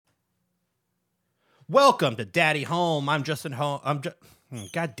Welcome to Daddy Home. I'm Justin Home.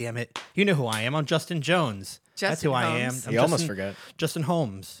 God damn it. You know who I am. I'm Justin Jones. That's who I am. Holmes. I'm You almost forgot. Justin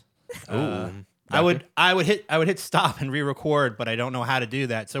Holmes. Ooh, I would hit stop and re-record, but I don't know how to do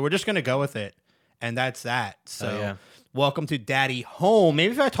that. So we're just gonna go with it. And that's that. So yeah. welcome to Daddy Home.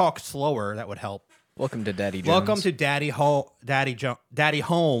 Maybe if I talk slower, that would help. Welcome to Daddy Jones. Welcome to Daddy Home. Daddy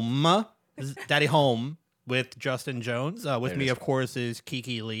Home. This is Daddy Home with Justin Jones. With me, of course, is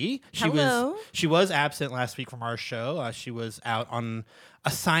Kiki Lee. Hello. She was absent last week from our show. She was out on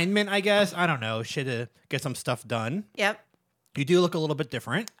assignment, I guess. I don't know. She had to get some stuff done. Yep. You do look a little bit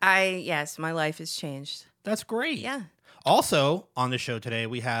different. Yes, my life has changed. That's great. Yeah. Also, on the show today,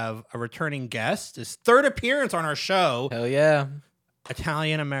 we have a returning guest. His third appearance on our show. Hell yeah.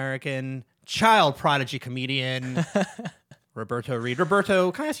 Italian-American child prodigy comedian Roberto Reed.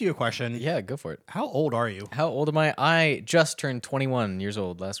 Roberto, can I ask you a question? Yeah, go for it. How old are you? How old am I? I just turned 21 years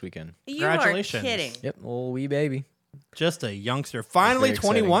old last weekend. You Congratulations. are kidding. Yep, old wee baby. Just a youngster. Finally very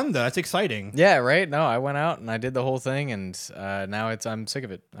 21, though. That's exciting. Yeah, right? No, I went out and I did the whole thing, and now I'm sick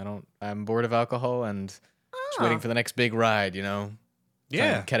of it. I'm bored of alcohol and just waiting for the next big ride, you know?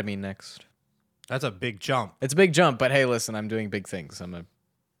 Yeah. Trying ketamine next. That's a big jump. It's a big jump, but hey, listen, I'm doing big things. I'm a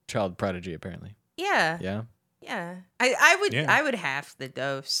child prodigy, apparently. Yeah. Yeah? Yeah. I Yeah. would half the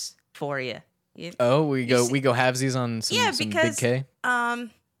dose for you. Oh, we go see- halvesies on some, Yeah, some because- big K?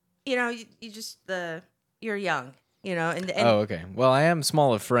 You just you're young, and Oh, okay. Well, I am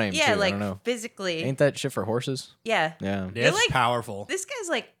small of frame, yeah, too. I like don't know. physically. Ain't that shit for horses? Yeah. Yeah. Yeah, it's like- powerful. This guy's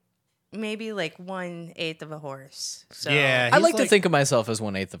like maybe like 1/8 of a horse. So Yeah. I He's like to think of myself as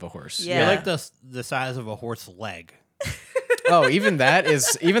 1/8 of a horse. Yeah. You're like the size of a horse leg. Oh, even that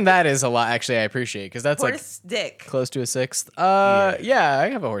is a lot. Actually, I appreciate because that's horse dick. like close to a sixth. Yeah. Yeah, I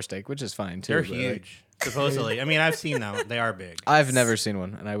have a horse steak, which is fine too. They're but, like, huge. Supposedly. I mean, I've seen them. They are big. I've never seen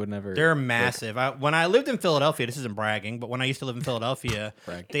one, and I would never. They're massive. When I lived in Philadelphia, this isn't bragging, but when I used to live in Philadelphia,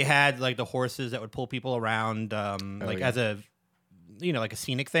 Brag. they had like the horses that would pull people around, yeah. as a, like a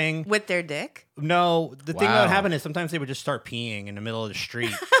scenic thing. With their dick? No, the thing that would Wow. happen is sometimes they would just start peeing in the middle of the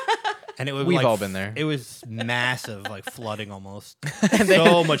street. And it would We've like, all been there. It was massive, like flooding almost. They-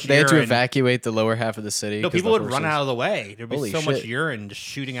 so much They had to urine. evacuate the lower half of the city. No, 'cause people the would run horses- out of the way. There'd be Holy so much shit. urine just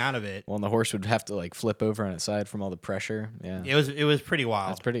shooting out of it. Well, and the horse would have to like flip over on its side from all the pressure. Yeah, It was pretty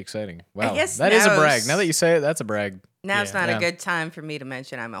wild. that's pretty exciting. Wow, guess that is a now brag. is- Now that you say it, that's a brag. Now's Yeah. not Yeah. a good time for me to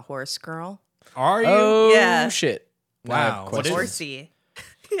mention I'm a horse girl. Are you? Oh Yeah. shit! Now I have Wow. What questions. is- Horsey.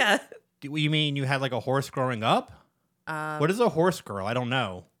 Yeah. You mean you had like a horse growing up? What is a horse girl? I don't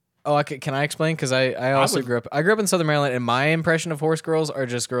know. Oh, can I explain? Because I also would- grew up. I grew up in Southern Maryland, and my impression of horse girls are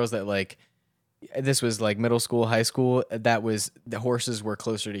just girls that like. This was like middle school, high school. That was the horses were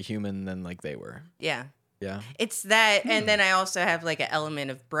closer to human than like they were. Yeah. Yeah. It's that, and then I also have like an element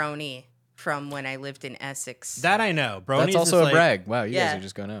of brony from when I lived in Essex. That I know. Bronies That's also is a like, brag. Wow, you Yeah. guys are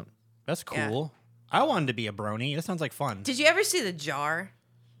just going out. That's Yeah. cool. I wanted to be a brony. That sounds like fun. Did you ever see the jar,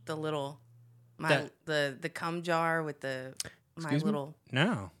 the little, That- the cum jar with Excuse me? little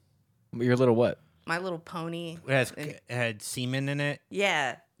Your little what? my little pony? It had semen in it.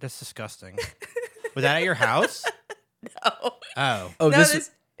 Yeah. That's disgusting. Was that at your house? Oh. Oh. Oh, No,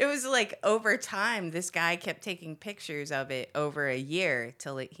 this. it was like over time. This guy kept taking pictures of it over a year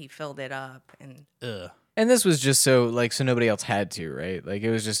till he filled it up, and Ugh. And this was just so nobody else had to, right? Like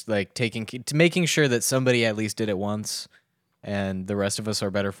it was just like making sure that somebody at least did it once, and the rest of us are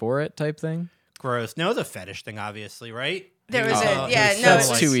better for it, type thing. Gross. No, it's a fetish thing, obviously, right? There was Oh, that's it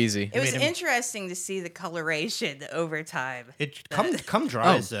was- too easy. It was made him- interesting to see the coloration over time. It cum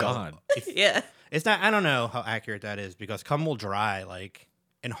dries Oh, though. God. Yeah. It's not. I don't know how accurate that is because cum will dry like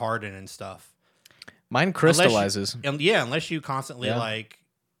and harden and stuff. Mine crystallizes. Unless you constantly Yeah. like.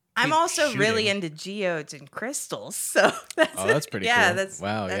 I'm keep also really shooting. into geodes and crystals, so that's Oh, that's pretty yeah, cool. that's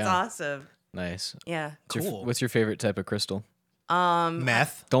Wow, that's yeah. awesome. Nice. Yeah. Cool. What's your favorite type of crystal?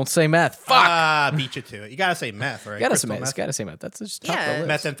 Meth. Don't say meth. Fuck. Beat you to it. You gotta say meth, right? You gotta say Crystal meth. Gotta say meth. That's just top Yeah. of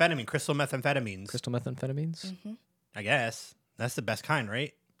the list. Methamphetamine, crystal methamphetamines. Crystal methamphetamines. I guess that's the best kind,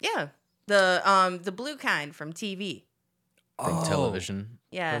 right? Yeah. The blue kind from TV. From television.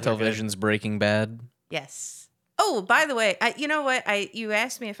 Yeah. Television's Breaking Bad. Yes. Oh, by the way, you know what? You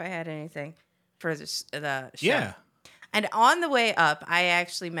asked me if I had anything for the show. Yeah. And on the way up, I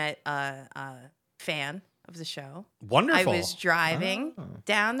actually met a fan of the show. Wonderful. I was driving Oh.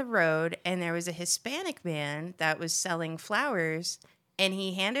 down the road, and there was a Hispanic man that was selling flowers, and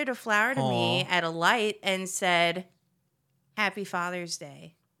he handed a flower to me Aw. at a light and said, "Happy Father's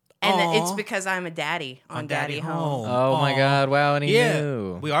Day." And it's Aw. because I'm a daddy on Daddy Home. Oh my Aw. God! Wow, and he Yeah.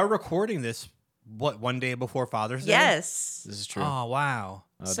 knew. We are recording this. What, one day before Father's Day? Yes. This is true. Oh wow.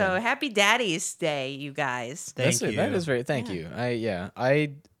 So damn. happy Daddy's Day, you guys. Thank you. That is very. Thank Yeah. you.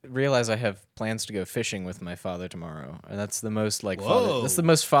 I realize I have plans to go fishing with my father tomorrow, and that's the most like Whoa. that's the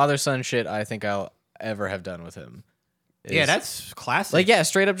most father son shit I think I'll ever have done with him. Yeah, Is- that's classic. like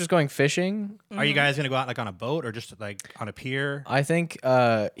straight up just going fishing. Are you guys gonna go out like on a boat or just like on a pier? I think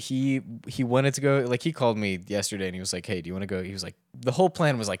he wanted to go. Like he called me yesterday and he was like, "Hey, do you want to go?" He was like, the whole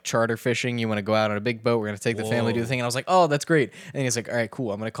plan was like charter fishing. You want to go out on a big boat? We're gonna take the family, do the Whoa. thing. And I was like, "Oh, that's great." And he's like, "All right,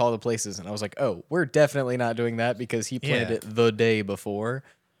 cool. I'm gonna call the places." And I was like, "Oh, we're definitely not doing that because he planned Yeah. it the day before,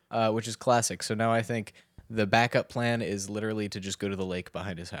 which is classic." So now I think the backup plan is literally to just go to the lake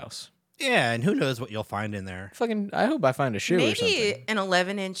behind his house. Yeah, and who knows what you'll find in there? Fucking, I hope I find a shoe or Maybe something. an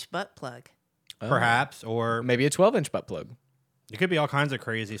 11-inch butt plug. Oh. Perhaps, or Maybe a 12-inch butt plug. it could be all kinds of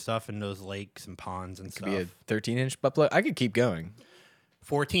crazy stuff in those lakes and ponds and Could stuff. be a 13-inch butt plug. I could keep going.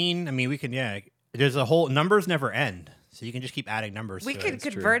 14. I mean, we can. Yeah, there's a whole numbers never end, so you can just keep adding numbers. We to could it.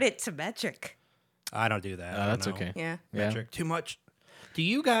 true. convert it to metric. I don't do that. I don't That's know. okay. Yeah. Yeah. Metric too much. Do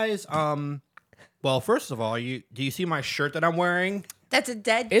you guys? Well, first of all, do you see my shirt that I'm wearing? That's a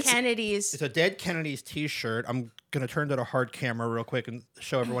dead It's- Kennedy's. It's a Dead Kennedys T-shirt. I'm gonna turn to the hard camera real quick and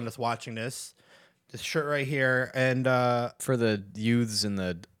show everyone that's watching this. This shirt right here, and For the youths in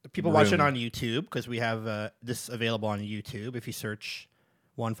the people watching room. on YouTube, because we have this available on YouTube. If you search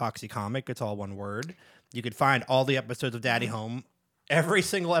One Foxy Comic, it's all one word. You could find all the episodes of Daddy Home, every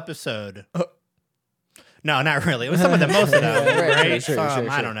single episode. No, not really. It was some of them, most of them, Right, right? sure, Some, sure.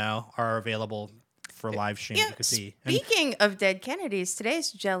 I don't know, are available for live stream. Yeah. You can see. And Speaking of dead Kennedys,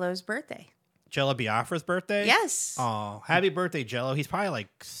 today's Jello's birthday. Jello Biafra's birthday. Yes. Oh, happy birthday, Jello. He's probably like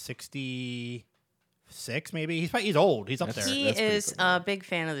 66, maybe. He's old. He's up there. He That's pretty is cool. a big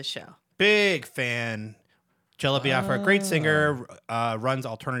fan of the show. Big fan. Jello Biafra, great singer, runs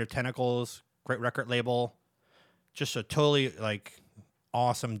Alternative Tentacles, great record label. Just a totally like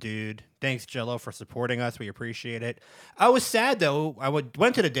awesome dude. Thanks, Jello, for supporting us. We appreciate it. I was sad though.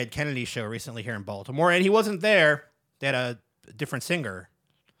 Went to the Dead Kennedy show recently here in Baltimore, and he wasn't there. They had a different singer,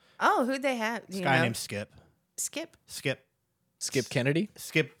 Oh, who'd they have? this You guy know? named Skip. Skip. Skip Kennedy.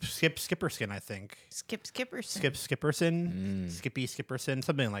 Skipperskin, I think. Skipperson. Skipperson, Skippy Skipperson,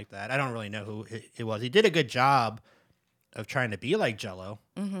 something like that. I don't really know who it was. He did a good job of trying to be like Jello.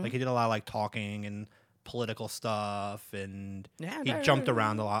 Like he did a lot of like talking and political stuff, and Yeah, he jumped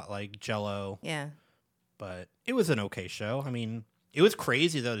around a lot like Jello. Yeah. But it was an okay show. I mean, it was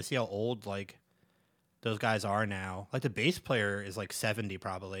crazy though to see how old like those guys are now. Like the bass player is like 70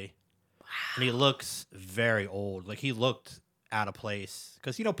 probably, and he looks very old. Like he looked out of place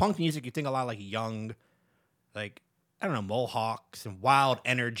because punk music, you think a lot like young, like I don't know, mohawks and wild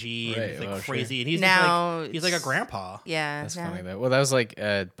energy and Right, it's, like well, sure. crazy, and he's Now just like he's like a it's- grandpa. Yeah. That's no. funny though. Well, that was like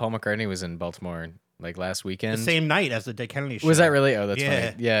Paul McCartney was in Baltimore like last The weekend. same night as the Dead Kennedy show. Was that really? Oh, that's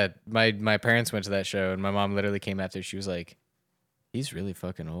Yeah. funny. Yeah, my parents went to that show, and my mom literally came after. She was like, "He's really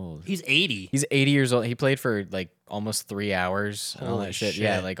fucking old. He's 80. He's 80 years old. He played for like almost 3 hours and all Holy that shit.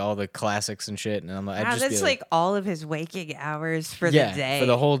 Yeah, shit. like all the classics and shit. And I'm like, I'd Wow, just be that's like all of his waking hours for yeah, the day. for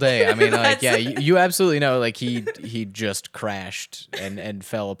the whole day. I mean, like, That's- yeah, you absolutely know, like he just crashed and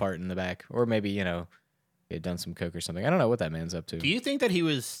fell apart in the back, or maybe he had done some coke or something. I don't know what that man's up to. Do you think that he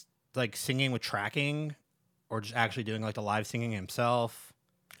was like singing with tracking, or just actually doing like the live singing himself?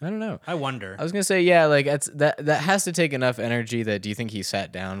 I don't know. I wonder. I was gonna say, yeah, like that has to take enough energy. That do you think he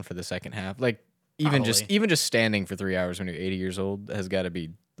sat down for the second half? Like even Probably. just standing for 3 hours when you're 80 years old has got to be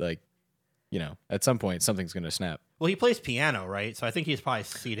like, at some point something's gonna snap. Well, he plays piano, right? So I think he's probably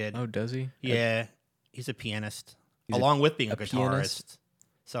seated. Oh, does he? Yeah, he's a pianist, He's along with being a, a guitarist. pianist?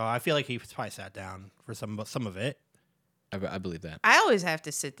 So I feel like he probably sat down for some of it I believe that. I always have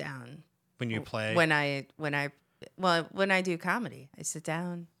to sit down when you play. when I do comedy. I sit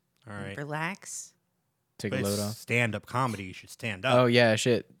down, All right, relax. Take but a load off. stand-up comedy. You should stand up. Oh yeah,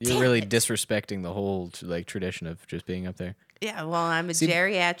 shit. You're Damn really it. disrespecting the whole like tradition of just being up there. Yeah, well, I'm a See-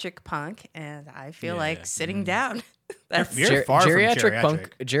 geriatric punk, and I feel Yeah. like sitting down. That's You're far from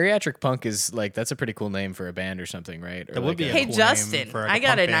punk. Geriatric punk is like that's a pretty cool name for a band or something, right? Or That would like be a Hey, cool name Justin, for, like, I a got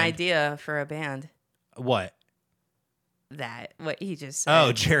punk an band. idea for a band. What? What he just said.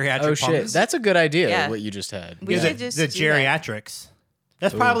 Oh, geriatric. Oh shit, punks? that's a good idea. Yeah. What you just had. We Yeah, should the, just the do that. geriatrics.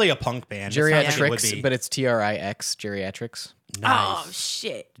 That's probably a punk band. It sounds like it would Geriatrics, be. but it's TRIX, geriatrics, Oh Nice.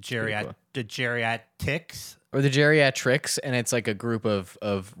 shit! The geriatrics. or the geriatrics, and it's like a group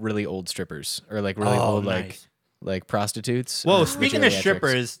of really old strippers or like really Oh, old nice. like prostitutes. Whoa, or speaking of geriatrics.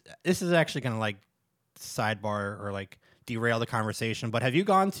 strippers, this is actually gonna like sidebar or like derail the conversation. But have you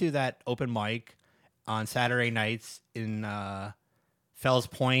gone to that open mic on Saturday nights in Fells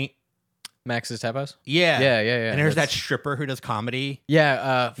Point? Max's Tap House. Yeah. Yeah. And there's that That's- stripper who does comedy.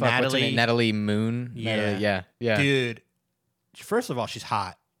 Yeah, fuck, what's her Natalie. name? Natalie Moon. Yeah. Yeah. Dude, first of all, she's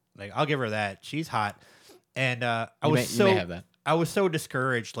hot. Like, I'll give her that. She's hot. And I You was may have that. I was so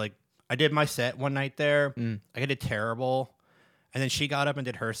discouraged. Like, I did my set one night there. I did terrible. And then she got up and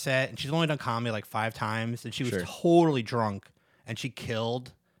did her set. And she's only done comedy like 5 times. And she was Sure. totally drunk. And she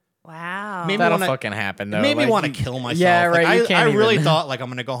killed. Wow. Maybe That'll wanna- fucking happen though. It made me Like, want to you- kill myself. Yeah, Like, right. You I can't really even- thought like I'm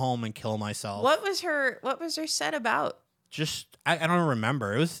gonna go home and kill myself. What was her set about? Just I don't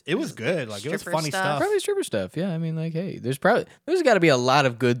remember. It was good. Like, it was Stripper funny stuff? stuff. Probably stripper stuff. Yeah, I mean, like, hey, there's got to be a lot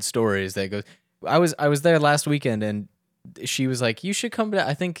of good stories that goes. I was there last weekend and she was like, "You should come to."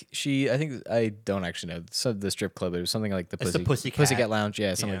 I think I don't actually know the strip club. It was something like the It's the Pussycat Lounge,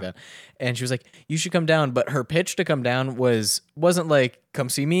 yeah, something Yeah. like that. And she was like, "You should come down." But her pitch to come down wasn't like, "Come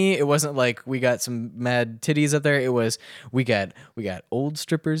see me." It wasn't like we got some mad titties up there. It was we got old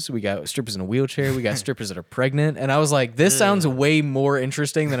strippers, we got strippers in a wheelchair, we got strippers that are pregnant, and I was like, "This sounds way more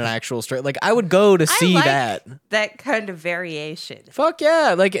interesting than an actual strip." Like, I would go to see like that. that kind of variation. Fuck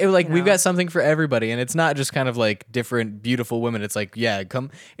yeah! Like we've know? got something for everybody, and it's not just kind of like different beautiful women. It's like, yeah,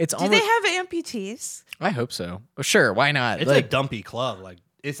 come. It's Do almost. they have amputees? I hope so. Well, sure, why not? It's like, a dumpy club. Like,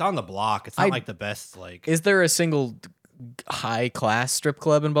 it's on the block. It's not like the best. Like, is there a single high class strip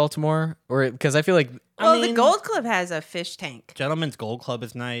club in Baltimore? Or because I feel like Well, mean- the Gold Club has a fish tank. Gentleman's Gold Club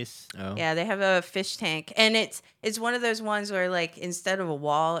is nice. oh Yeah, they have a fish tank, and it's one of those ones where like instead of a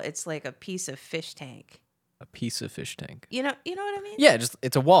wall, it's like a piece of fish tank. a piece of fish tank. You know what I mean? Yeah, just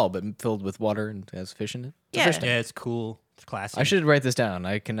it's a wall but filled with water and has fish in it. It's a Yeah. fish tank. Yeah, it's cool. It's classy. I should write this down.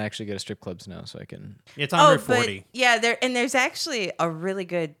 I can actually go to strip clubs now, so I can. It's on Oh, Route 40. but yeah, there's actually a really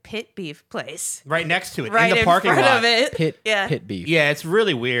good pit beef place Right next to it. right in the parking front lot. of it. Pit Yeah. beef. Yeah, it's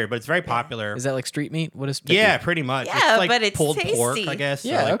really weird, but it's very popular. Is that like street meat? What is pit Yeah, beef? pretty much. Yeah, it's like but it's pulled pork, tasty. I guess. or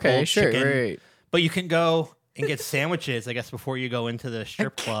Yeah, like okay, pulled sure, chicken. right. But you can go and get sandwiches, I guess, before you go into the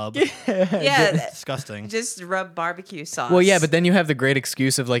strip club. Yeah, Disgusting. just rub barbecue sauce. Well, yeah, but then you have the great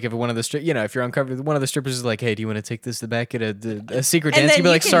excuse of like if one of the if you're uncovered, one of the strippers is like, "Hey, do you want to take this to the back at a secret And dance?" then You'd be you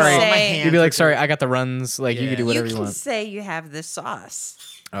like, can "Sorry," say- you'd be like, "Sorry, I got the runs." Like you Yeah. can do you whatever you can want. say you have the sauce.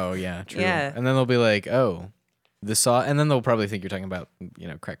 Oh yeah, true. Yeah. And then they'll be like, "Oh, the sauce," and then they'll probably think you're talking about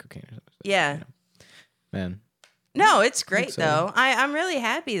crack cocaine or something. Yeah. Man, No, it's great so. though. I'm really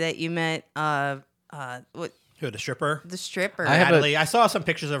happy that you met what Who, the stripper? the stripper. I have a- Natalie. I saw some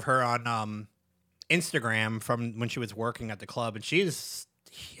pictures of her on Instagram from when she was working at the club, and she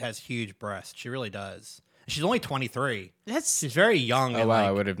has huge breasts. She really does. She's only 23. That's She's very young. oh and, wow, I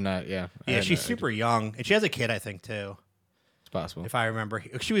like- would have not. Yeah, I Yeah, had she's no idea. super young, and she has a kid, I think, too. It's possible. If I remember,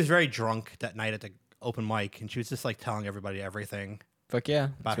 she was very drunk that night at the open mic, and she was just like telling everybody everything Fuck yeah,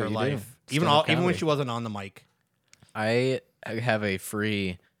 about that's her what you do. life, even Stand-up even when comedy. she wasn't on the mic. I have a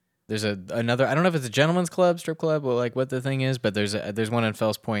free. There's another. I don't know if it's a gentleman's club, strip club, or like what the thing is, but there's one in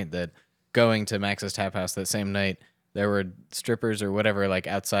Fells Point that going to Max's Tap House that same night. There were strippers or whatever like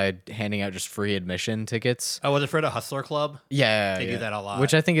outside handing out just free admission tickets. Oh, was it for the Hustler Club? Yeah, They do yeah. that a lot.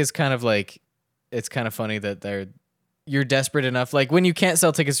 Which I think is kind of like, it's kind of funny that you're desperate enough. Like when you can't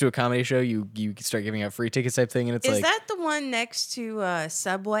sell tickets to a comedy show, you start giving out free tickets type thing, and it's is like that the one next to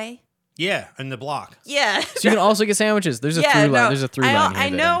Subway? Yeah, in the block. Yeah. so you can also get sandwiches. There's a Yeah, through line. no, There's a through I, line here I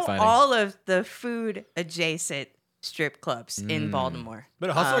that know I'm finding. all of the food adjacent strip clubs in Baltimore. But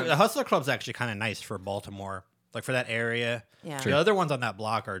the Hustler Club's actually kind of nice for Baltimore, like for that area. Yeah. The other ones on that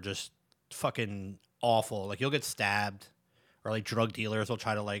block are just fucking awful. Like you'll get stabbed, or like drug dealers will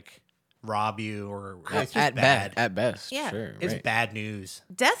try to like rob you, or it's just at bad. at best. Yeah. Sure, It's right. bad news.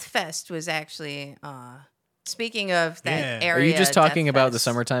 Death Fest was actually speaking of that Yeah. area. Are you just talking Death about the Fest.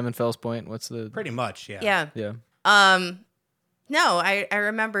 summertime in Fells Point? What's the Pretty much, yeah. Yeah. Yeah. No, I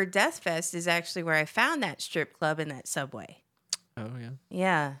remember Death Fest is actually where I found that strip club in that Subway. Oh yeah.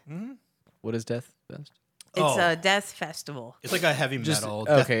 Yeah. What is Death Fest? It's Oh. a death festival. It's like a heavy Just metal.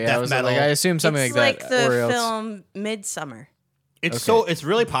 okay. death I was metal. like, I assume something it's like like that. the or else- film Midsummer. It's Okay. it's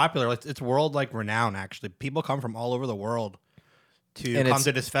really popular. It's world like renowned. Actually, people come from all over the world to And come it's-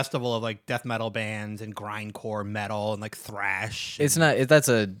 to this festival of like death metal bands and grindcore metal and like thrash. It's and- not.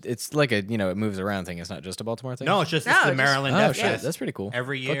 It's like a it moves around thing. It's not just a Baltimore thing. No, it's just No, it's the just- Maryland Oh Death shit, Fest that's pretty cool.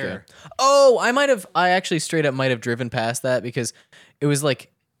 every Fuck yeah. year. Oh, I actually straight up might have driven past that because it was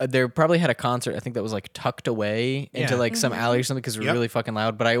like they probably had a concert. I think that was like tucked away into Yeah. like some alley or something because it was Yep. really fucking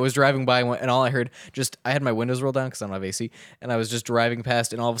loud. But I was driving by and all I heard I had my windows rolled down because I don't have AC, and I was just driving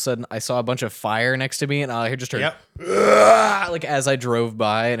past, and all of a sudden I saw a bunch of fire next to me, and I just heard Yep. like as I drove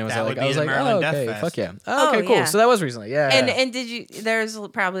by, and it was That like would be I was the like, Maryland oh, Death okay, Fest. fuck yeah, Oh, okay, cool. yeah. So that was recently, yeah. And did you? There's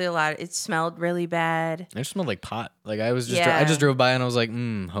probably a lot. It smelled really bad. it just smelled like pot. Like I was just Yeah. I just drove by and I was like,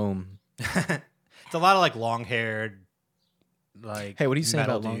 home. It's a lot of like long haired, like Hey, what do you say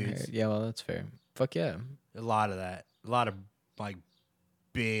metal about long dudes. hair? Yeah, well, that's fair. Fuck yeah. A lot of that. A lot of like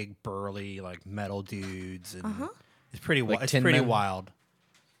big burly like metal dudes, and it's pretty. Like It's Tin pretty Men? wild.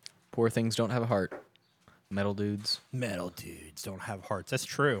 Poor things don't have a heart. Metal dudes. Metal dudes don't have hearts. That's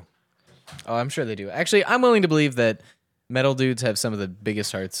true. Oh, I'm sure they do. Actually, I'm willing to believe that metal dudes have some of the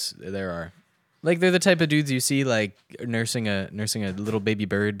biggest hearts there are. Like they're the type of dudes you see like nursing a little baby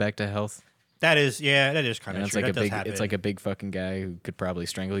bird back to health. That is kind And of it's true. like That a does big happen. it's like a big fucking guy who could probably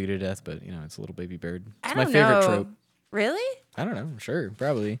strangle you to death, but you know, it's a little baby bird. It's I my don't favorite know. trope. Really? I don't know, sure,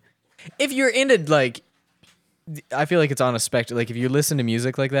 probably. If you're into like I feel like it's on a spectrum. Like if you listen to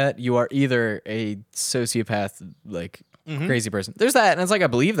music like that, you are either a sociopath, like crazy person. There's that, and it's like I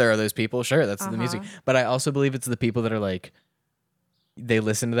believe there are those people. Sure, that's the music, but I also believe it's the people that are like they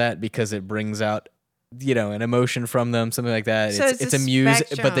listen to that because it brings out, you know, an emotion from them, something like that. So it's it's a a muse, but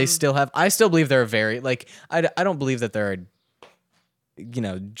they spectrum. still have. I still believe there are very like I don't believe that there are, you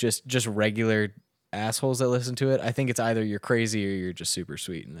know, just regular assholes that listen to it. I think it's either you're crazy or you're just super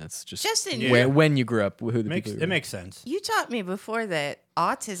sweet, and that's just Justin, Yeah. when you grew up, who the people. It makes sense. you taught me before that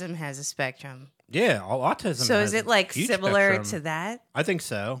autism has a spectrum. Yeah, all autism. So has is it a like huge similar spectrum. to that? I think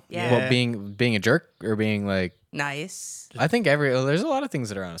so. Yeah. Well, being a jerk or being like, Nice. I think there's a lot of things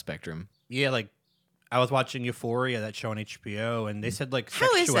that are on a spectrum. Yeah, like I was watching Euphoria, that show on HBO, and they said like How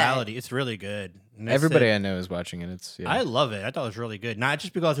is that? sexuality. It's really good. And they Everybody said- I know is watching it. It's yeah. I love it. I thought it was really good. Not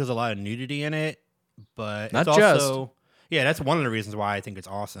just because there's a lot of nudity in it, but Not it's just. also yeah. That's one of the reasons why I think it's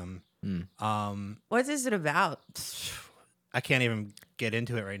awesome. Hmm. What is it about? I can't even get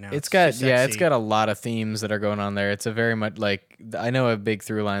into it right now. It's got too yeah, it's sexy. got a lot of themes that are going on there. It's a very much like I know a big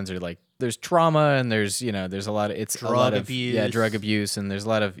through lines are like there's trauma and there's you know there's a lot of it's a Drug lot of abuse. drug abuse and there's a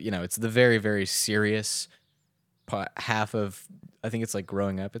lot of you know it's the very very serious half of I think it's like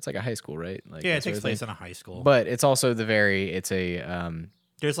growing up. It's like a high school, right? Like Yeah, that it sort takes of thing. place in a high school. But it's also it's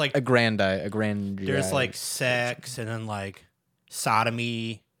there's like a grand there's like sex and then like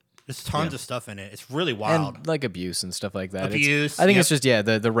sodomy. There's tons of stuff in it. It's really wild. and like abuse and stuff like that. Abuse, I think yep. it's just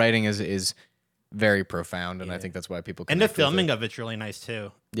the writing is very profound, and I think that's why people And the connect with filming it. of it's really nice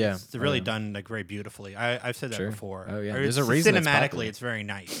too. Yeah. It's really done like very beautifully. I've said that Sure. before. Oh, yeah. Or There's a it's- reason it's cinematically popular. it's very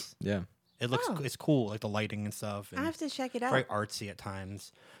nice. Yeah. It looks Oh. it's cool, like the lighting and stuff. I And have to check it out. very artsy at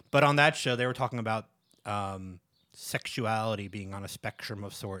times. But on that show, they were talking about sexuality being on a spectrum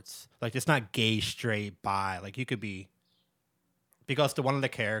of sorts. Like it's not gay, straight, bi. Like you could be because one of the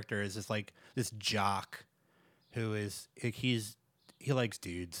characters is like this jock who is he likes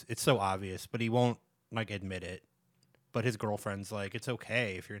dudes. It's so obvious, but he won't like admit it. But his girlfriend's like, it's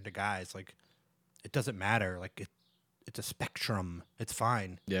okay if you're into guys. Like it doesn't matter. Like it's a spectrum. It's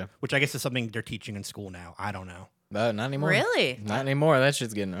fine. Yeah. Which I guess is something they're teaching in school now. I don't know. Not anymore. Really? Not anymore. That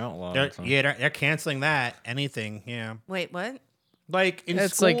shit's getting outlawed. so. They're canceling that. Anything, yeah. Wait, what? Like in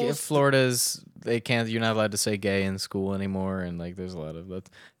It's schools, like if Florida's you're not allowed to say gay in school anymore, and like there's a lot of that.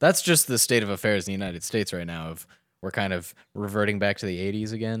 That's just the state of affairs in the United States right now. Of we're kind of reverting back to the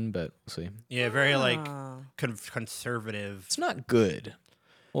 '80s again, but we'll see. yeah, very like Oh. conservative. It's not good.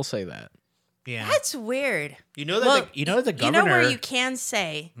 We'll say that. Yeah, That's weird. you know that Well, the governor. You know where you can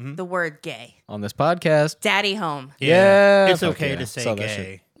say the word gay? On this podcast, Daddy home. Yeah, it's fuck okay yeah. to say Saw that gay.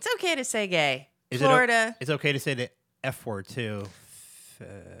 shit. It's okay to say gay. Is it o- Florida. It's okay to say the F word too.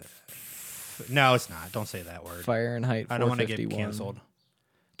 No, it's not. Don't say that word. Fahrenheit. I don't want to get 451. canceled.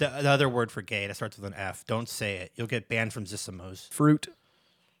 The other word for gay that starts with an F. Don't say it. You'll get banned from Zissamos. Fruit.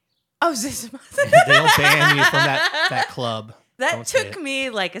 Oh, Zissamos. They'll ban you from that club. That Don't say took it. me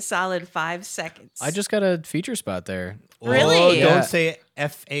like a solid 5 seconds. I just got a feature spot there. Really? Oh, Yeah. don't say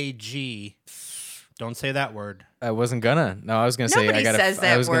FAG. Don't say that word. I wasn't gonna. No, I was gonna say I Nobody got. says I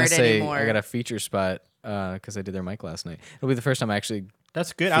that was gonna word say anymore. I got a feature spot because I did their mic last night. It'll be the first time I actually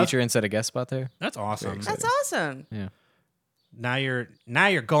That's good. feature instead of guest spot there. That's awesome. That's awesome. Yeah. Now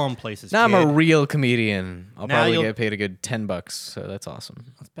you're going places. Now I'm a kid. real comedian. I'll Now probably you'll- get paid a good $10, so that's awesome.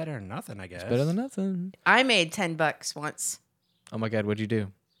 That's better than nothing, I guess. Better than nothing. I made $10 once. Oh my god, what'd you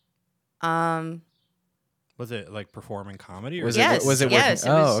do? Was it like performing comedy or Was Yes, it? Was it working? yes, it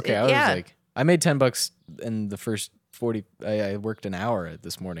oh, was- okay. I yeah. was like, I made $10 in the first 40. I worked an hour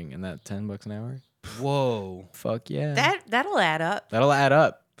this morning, and that $10 an hour. Whoa. Fuck yeah. That'll add up. That'll add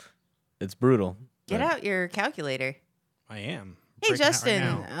up. It's brutal. Get but- out your calculator. I am. Hey Breaking out right Justin,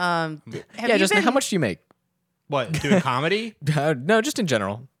 now. have Yeah, you Justin, been, how much do you make? What, doing comedy? No, just in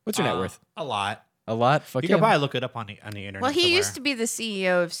general. What's your net worth? A lot. A lot. Fuck You yeah. can probably look it up on the internet. Well, he somewhere. used to be the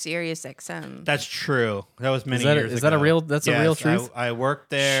CEO of SiriusXM. That's true. That was many that a- years is ago. that a real- that's a real Yes, truth? I worked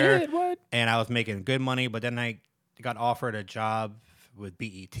there Shit, what? and I was making good money, but then I got offered a job with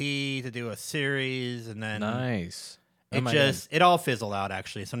BET to do a series, and then Nice. Oh it my it all fizzled out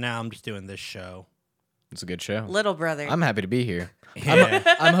actually. So now I'm just doing this show. It's a good show. Little brother. I'm happy to be here. Yeah.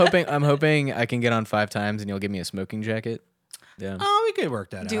 I'm hoping I can get on 5 times and you'll give me a smoking jacket. Yeah. Oh, we could work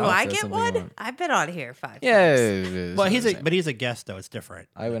that Do out. I that's get something I one? want. I've been on here 5 times. Yeah. Well, he's a guest though. It's different.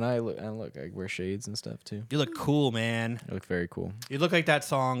 I wear shades and stuff too. You look cool, man. I look very cool. You look like that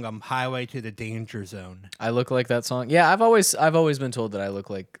song, Highway to the Danger Zone. I look like that song. Yeah, I've always been told that I look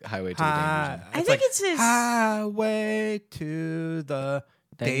like Highway to the Danger Zone. I think it's his- Highway to the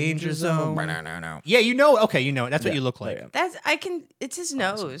Danger Zone. No. Yeah, you know. Okay, you know it. That's what Yeah, you look like. yeah. It's his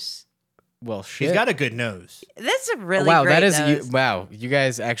nose. Well, shit. He's got a good nose. That's a really wow, great that is nose. wow. You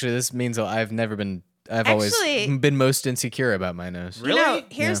guys actually, this means I've never been. I've always Actually- been most insecure about my nose. Really? You know,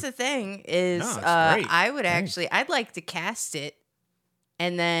 here's the thing: is No, it's great. I would I'd like to cast it,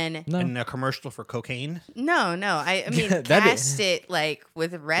 and then No, In a commercial for cocaine. no, I mean That'd be- cast it like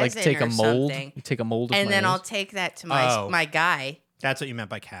with like resin take or a mold. something, You take a mold, of and my then I'll nose. take that to my Oh. my guy, That's what you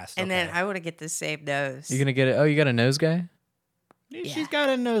meant by cast. and then okay. I would get the same nose. You're gonna get it. Oh, you got a nose guy. She's got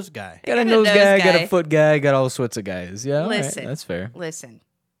a nose guy. Got a got a nose nose guy, got guy. a foot guy, got all sorts of guys. Yeah, all right, Listen. that's fair. Listen,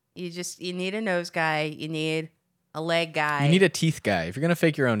 you need a nose guy, you need a leg guy. You need a teeth guy if you're gonna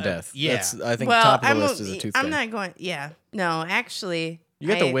fake your own death. yeah. That's, I think well, top of the I'm list is a tooth I'm guy. not going. Yeah, no, actually, You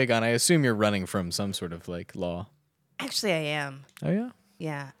got the I- wig on. I assume you're running from some sort of like law. Actually, I am. Oh yeah.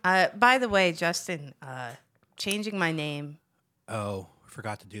 Yeah. By the way, Justin, changing my name. Oh, I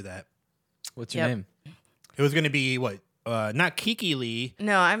forgot to do that. What's your Yep. name? It was gonna be what? Not Kiki Lee,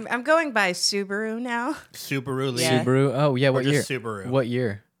 No, I'm going by Subaru now. Subaru Lee. Yeah. Subaru. Oh yeah. Or What year? just Subaru. What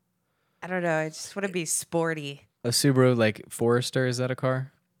year? I don't know. I just want to be sporty. A Subaru like Forester. Is that a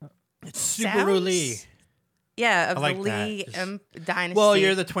car? It's Subaru Sounds- Lee. Yeah, of I like the that. Lee Just- dynasty. Well,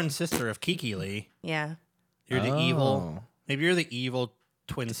 you're the twin sister of Kiki Lee. yeah. You're the evil. Oh. Maybe you're the evil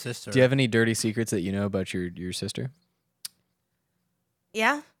twin sister. Do you have any dirty secrets that you know about your sister?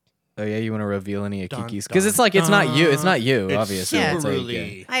 Yeah. Oh yeah, you want to reveal any of Dun, Kiki's? Because it's dun, like it's not you. It's not dun. you, It's obviously. Yeah. It's Subaru like,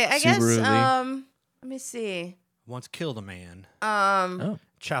 Lee I guess. Subaru Lee. Let me see. once killed a man, Oh.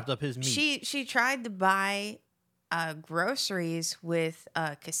 chopped up his meat. She tried to buy groceries with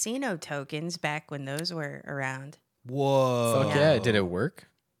casino tokens back when those were around. Whoa. Fuck yeah. Did it work?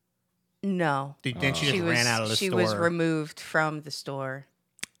 No. Then she just She was ran out of the she store. was removed from the store.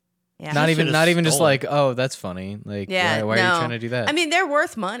 Yeah. Not even should've just stolen. like, oh, that's funny. Like, Yeah, why are you no. trying to do that? I mean, they're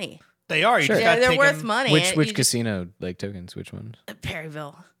worth money. They are. You Sure. just Yeah, gotta they're take worth 'em- money. which and which you casino like tokens? Which ones?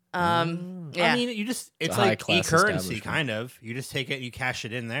 Perryville. I Yeah. mean, you just it's a like high-class e-currency establishment. kind of. You just take it and you cash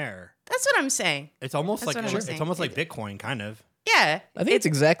it in there. That's what I'm saying. It's almost That's like what I'm it's saying. almost like Bitcoin kind of. Yeah. I think it's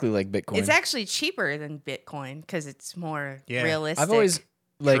exactly like Bitcoin. It's actually cheaper than Bitcoin because it's more Yeah. realistic. I've always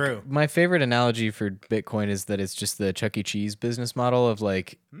like True. my favorite analogy for Bitcoin is that it's just the Chuck E. Cheese business model of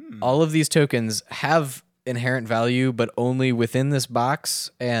like all of these tokens have inherent value, but only within this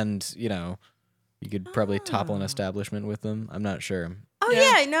box, and you could probably topple an establishment with them. I'm not sure. Oh Yeah.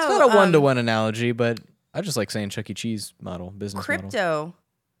 yeah, I know. It's not a one-to-one analogy, but I just like saying Chuck E. Cheese business model Crypto.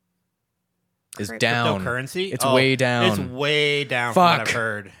 is crypto down. Cryptocurrency. It's way down. It's way down from what I've Fuck.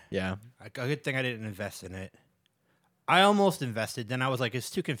 heard. Yeah. A good thing I didn't invest in it. I almost invested. Then I was like, it's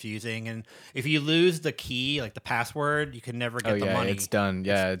too confusing. And if you lose the key, like the password, you can never get Oh the yeah, money. it's done.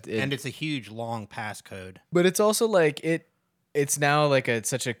 Yeah, And it's a huge, long passcode. but it's also like it's now like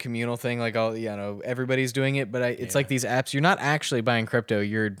such a communal thing. Like everybody's doing it, but it's Yeah. like these apps. You're not actually buying crypto.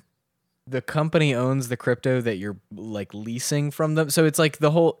 The company owns the crypto that you're like leasing from them. So it's like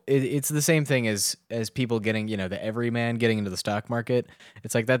it's the same thing as people getting, the everyman getting into the stock market.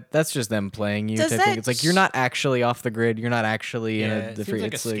 It's like that's just them playing you. Does Type thing. that It's like you're not actually off the grid. You're not actually in Yeah, a it the seems free.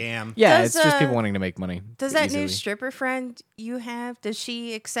 like a It's like scam. yeah, Does, it's just people uh, wanting to make money. Does that easily. new stripper friend you have? Does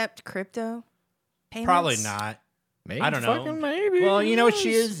she accept crypto payments? Probably not. Maybe, I don't know. fucking maybe. Well, you know what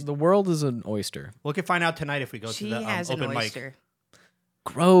she Who knows? is? The world is an oyster. We can find out tonight if we go She to the has an open mic. oyster.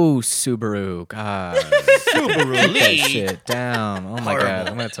 Gross, Subaru. God. Subaru Put that Lee. shit down. Oh my god.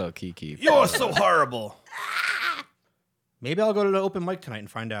 Horrible. I'm gonna tell Kiki. You're so horrible. Maybe I'll go to the open mic tonight and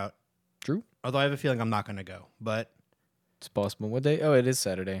find out. True. Although I have a feeling I'm not going to go. But It's possible. What day? Oh, it is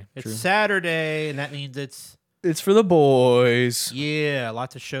Saturday. it's True. Saturday, and that means It's for the boys.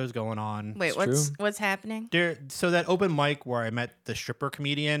 lots of shows going on. Wait, It's what's happening? So that open mic where I met the stripper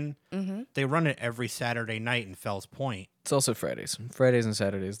comedian, Mm-hmm. they run it every Saturday night in Fells Point. It's also Fridays. Fridays and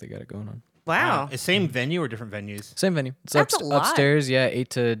Saturdays they got it going on. Wow. Is same venue or different venues? Same venue. It's That's a lot. upstairs. Yeah, 8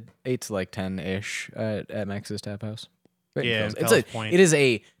 to like 10 ish at Max's Tap House. Right in Yeah, Fells. in It's Fells Point. It is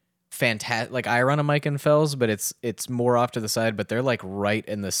a fantastic. Like I run a mic in Fells, but it's more off to the side, but they're like right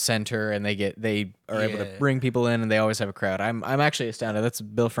in the center, and they are able to Yeah. bring people in, and they always have a crowd. I'm actually astounded. That's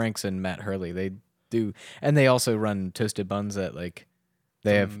Bill Franks and Matt Hurley. They do, and they also run Toasted Buns at like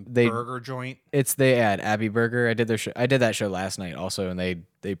Some they burger joint. they at Abbey Burger. I did their show. I did that show last night also, and they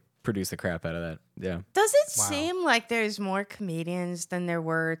produce the crap out of that. Yeah. Does it Wow. seem like there's more comedians than there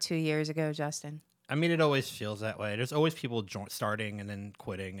were 2 years ago, Justin? I mean, it always feels that way. There's always people starting and then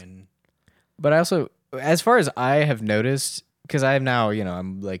quitting, and But I also, as far as I have noticed, because I have now,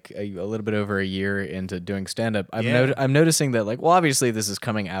 I'm like a little bit over a year into doing stand up. Yeah. I'm noticing that, like, well, obviously this is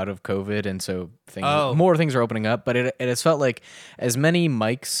coming out of COVID, and so Oh. more things are opening up. But it has felt like as many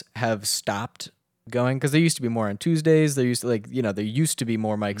mics have stopped going, because there used to be more on Tuesdays. There used to there used to be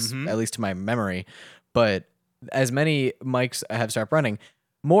more mics, Mhm. at least to my memory. But as many mics have stopped running,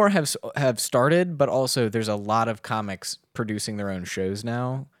 more have started. But also, there's a lot of comics producing their own shows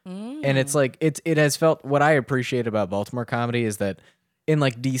now. And it's like it has felt, what I appreciate about Baltimore comedy is that in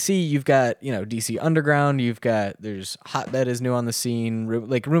like DC you've got DC Underground, there's Hotbed is new on the scene,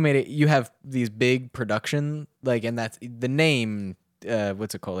 like Roommate, you have these big production, like, and that's the name,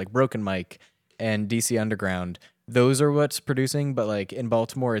 what's it called, like Broken Mike and DC Underground, those are what's producing. But like in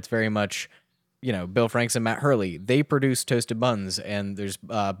Baltimore it's very much Bill Franks and Matt Hurley, they produce Toasted Buns, and there's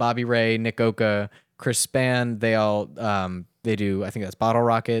Bobby Ray, Nick Oka, Chris Spann, they all they do, I think that's Bottle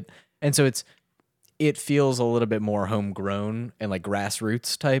Rocket. And so it feels a little bit more homegrown and like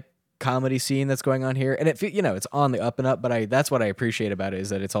grassroots type comedy scene that's going on here. And it's on the up and up, but that's what I appreciate about it, is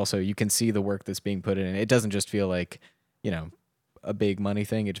that it's also, you can see the work that's being put in. It doesn't just feel like, a big money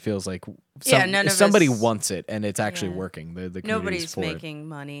thing. It feels like none of somebody us- wants it and it's actually Yeah. working. The community's Nobody's for it. making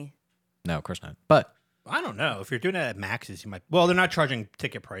money. No, of course not. But I don't know if you're doing it at Max's, you might. Well, they're not charging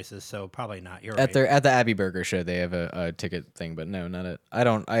ticket prices, so probably not. You're at right. the Abbey Burger show, they have a ticket thing, but no, not it.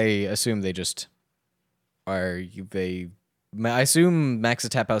 I assume they just are. I assume Max's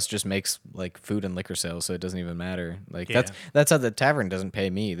Tap House just makes like food and liquor sales, so it doesn't even matter. Like Yeah. that's how the tavern doesn't pay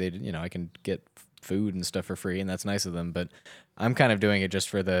me. They I can get food and stuff for free, and that's nice of them. But I'm kind of doing it just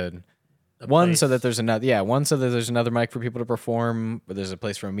for the one, so place. that there's another mic for people to perform, but there's a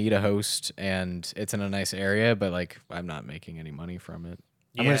place for me to host, and it's in a nice area. But like, I'm not making any money from it.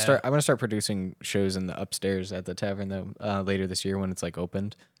 I'm Yeah. gonna start producing shows in the upstairs at the tavern though, later this year when it's like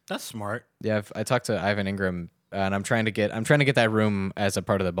opened. That's smart. Yeah, I talked to Ivan Ingram, and I'm trying to get that room as a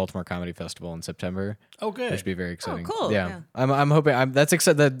part of the Baltimore Comedy Festival in September. Oh, good. That should be very exciting. cool, Yeah, yeah. I'm hoping that's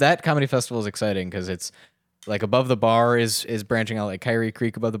excited. That comedy festival is exciting because it's like Above the Bar is branching out. Like Kyrie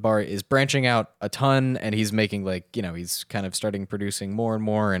Creek Above the Bar is branching out a ton, and he's making he's kind of starting producing more and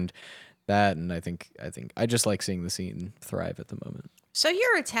more, and that. And I think I just like seeing the scene thrive at the moment. So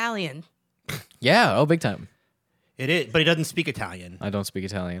you're Italian. Yeah, oh, big time. It is, but he doesn't speak Italian. I don't speak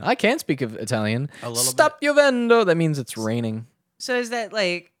Italian. I can speak of Italian. A little Stop piovendo. That means it's raining. So is that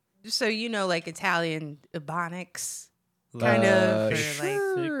like like Italian ebonics? Kind of, or,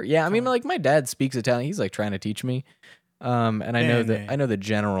 like- Sure. Yeah, I mean, like my dad speaks Italian. He's like trying to teach me, and I know Bene. the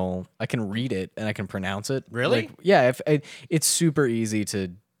general. I can read it and I can pronounce it. Really? Like, yeah. It's super easy to.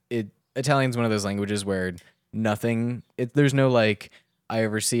 Italian's one of those languages where there's no like I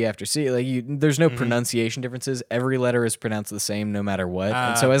over C after C. Like there's no pronunciation differences. Every letter is pronounced the same no matter what.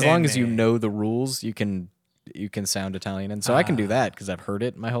 And so as long as you bene. know the rules, you can sound Italian. And so I can do that because I've heard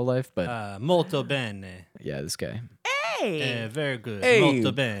it my whole life. But Molto bene. yeah, this guy. Hey, Very good. Hey,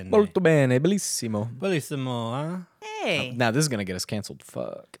 Molto bene. Molto bene, bellissimo. Bellissimo, huh? hey. Now this is gonna get us canceled.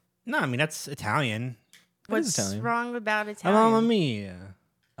 Fuck. No, I mean, that's Italian. What is What's Italian? wrong about Italian? Mamma mia.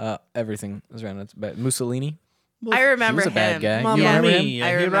 Everything is around it. But Mussolini. I remember He was a bad him. guy. Mamma You remember him? mia. I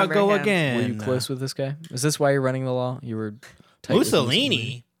Here I remember go him. again. Were you close with this guy? Is this why you're running the law? You were tight with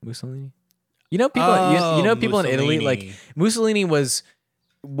Mussolini? Mussolini. You know people. You know people in Italy. Like Mussolini. Mussolini was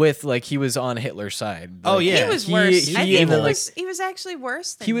with he was on Hitler's side. Oh, Like, yeah. He was he- worse. he I think and then, he was actually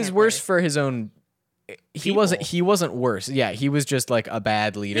worse than he was Hitler. worse for his own. He wasn't. People. He wasn't worse. Yeah, he was just like a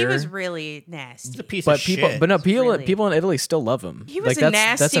bad leader. He was really He's nasty. a piece but of people, shit. but no, people, Really. people in Italy still love him. He was like, a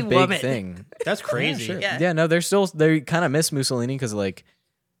that's a nasty big woman. thing. That's crazy. Sure. Yeah. Yeah, no, they kind of miss Mussolini because like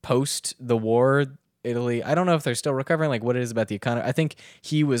post the war, Italy. I don't know if they're still recovering. Like what it is about the economy. I think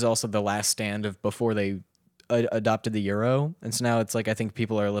he was also the last stand of before they adopted the euro, and so now it's like I think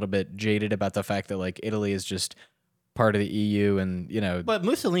people are a little bit jaded about the fact that like Italy is just part of the EU, and But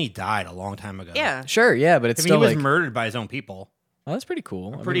Mussolini died a long time ago. Yeah. sure, yeah, but I it's mean, still he was like murdered by his own people oh, that's pretty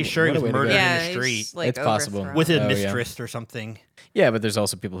cool. I'm pretty sure he was murdered Yeah, in the street he's, like, It's possible. overthrown. with his Oh, yeah. mistress or something. Yeah, but there's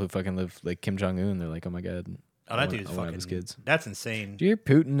also people who fucking live like Kim Jong Un. They're like, oh my god, Oh, I that wanna- dude's I wanna fucking. have his kids. That's insane. Do you hear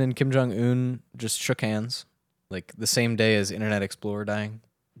Putin and Kim Jong Un just shook hands like the same day as Internet Explorer dying?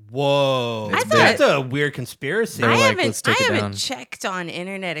 Whoa, I that's thought- a weird conspiracy. They're I like, "Let's take it down." haven't checked on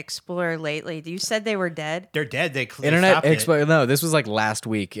Internet Explorer lately. You said they were dead. They're dead. They Internet stopped it. Explorer. No, this was like last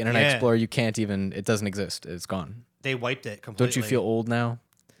week. Internet Yeah. Explorer, you can't even. It doesn't exist. It's gone. They wiped it completely. Don't you feel old now?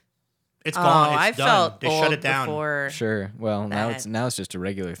 It's gone. Oh, It's I done. felt They old shut it down. before. Sure. Well, now That- it's just a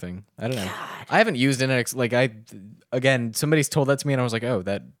regular thing. I don't know. God. I haven't used Internet. Like again, somebody's told that to me, and I was like, oh,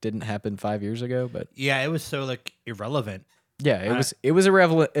 that didn't happen 5 years ago. But Yeah, it was so like irrelevant. yeah, it was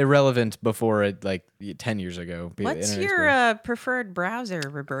irrelevant before it, like 10 years ago. What's Internet your Explorer. preferred browser,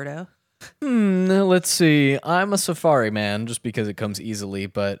 Roberto? Let's see. I'm a Safari man just because it comes easily.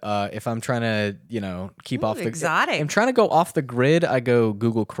 But if I'm trying to, keep Ooh, off the exotic. I'm trying to go off the grid. I go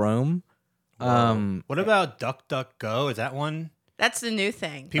Google Chrome. What about DuckDuckGo? Is that one? That's the new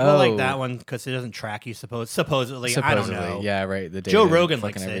thing. People like Oh. that one because it doesn't track you. Supposedly, I don't know. Yeah, right. The Joe data, Rogan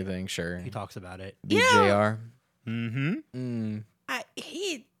fucking likes it. everything. Sure. He talks about it. BJR. Mm-hmm.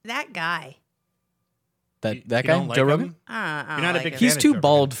 That guy. That You guy, don't like Joe him? Rogan. I don't You're not a like big him. He's fan of too Joe Rogan.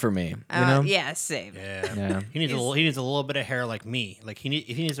 bald for me. Yeah, same. Yeah. Yeah. He needs a little bit of hair like me. Like he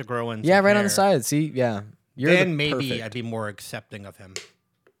needs to grow in. Yeah, some right on hair, the side. See, yeah. You're Then the maybe perfect. I'd be more accepting of him.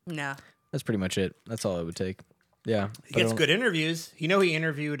 No. That's pretty much it. That's all it would take. Yeah. He gets good interviews. He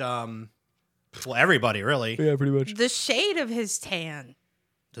interviewed everybody really. Yeah, pretty much. The shade of his tan.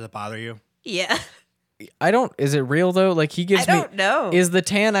 Does it bother you? Yeah. I don't. Is it real though? Like he gives I don't know. Is the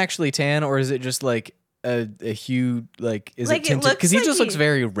tan actually tan, or is it just like a hue? Like is Like, it it tinted? looks Because he like just looks he-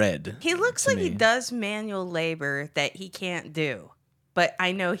 very red. He looks to like he me. does manual labor that he can't do. But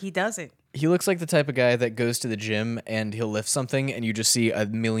I know he doesn't. He looks like the type of guy that goes to the gym and he'll lift something and you just see a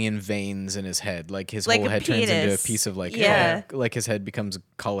million veins in his head. Like his Like whole a head turns into a penis. piece of like Yeah. like his head becomes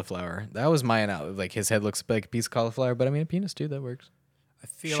cauliflower. That was my analogy. Like his head looks like a piece of cauliflower, but I mean a penis too. That works. I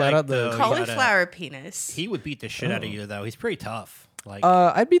feel Shout like out the- though, you gotta- Cauliflower penis. He would beat the shit out of you though. He's pretty tough. Like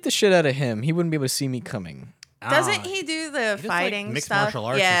I'd beat the shit out of him. He wouldn't be able to see me coming. Doesn't he do the he does, like, fighting mixed stuff? martial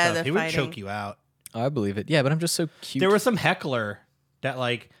arts yeah, and stuff. the He would fighting. choke you out. I believe it. Yeah, but I'm just so cute. There was some heckler that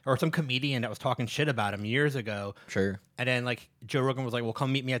or some comedian that was talking shit about him years ago, sure. and then Joe Rogan was like, "Well,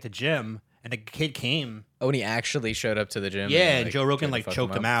 come meet me at the gym," and the kid came. Oh, and he actually showed up to the gym. Yeah, and, and Joe Rogan tried to fuck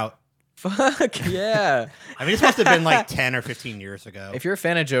choked him out. Fuck yeah. I mean, this must have been like 10 or 15 years ago. If you're a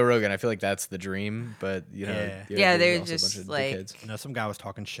fan of Joe Rogan, I feel like that's the dream. But Yeah. Yeah, they're there's also a just, bunch of like- dickheads. Some guy was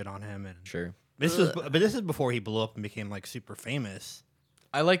talking shit on him, and Sure. this is before he blew up and became like super famous.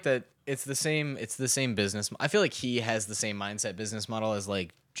 I like that it's the same business. I feel like he has the same mindset business model as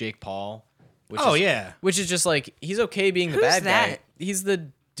like Jake Paul. Which Oh is, yeah, Which is just like he's okay being the Who's bad guy. that? He's the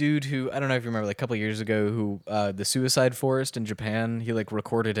dude who I don't know if you remember like a couple years ago who the suicide forest in Japan, he like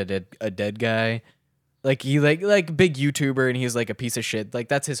recorded a dead guy. Like he like big YouTuber and he's like a piece of shit. Like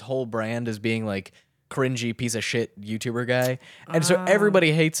that's his whole brand as being like cringy piece of shit YouTuber guy. And so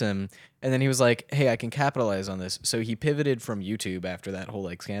everybody hates him. And then he was like, "Hey, I can capitalize on this." So he pivoted from YouTube after that whole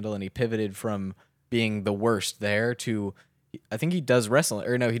like scandal and he pivoted from being the worst there to I think he does wrestling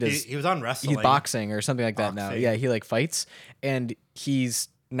or no, he does he was on wrestling. he's boxing or something like that now. Boxing. Yeah, he like fights and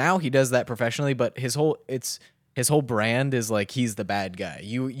now he does that professionally, but his whole brand is like he's the bad guy.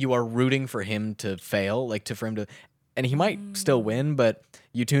 You are rooting for him to fail, like for him to and he might still win, but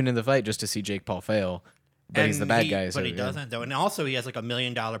you tune in the fight just to see Jake Paul fail. But he's the bad guy. But So, he yeah. doesn't though, and also he has like $1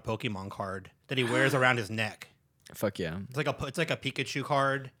 million Pokemon card that he wears around his neck. Fuck yeah. It's like a Pikachu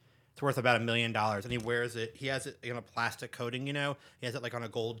card. It's worth about $1 million, and he wears it. He has it in a plastic coating, He has it like on a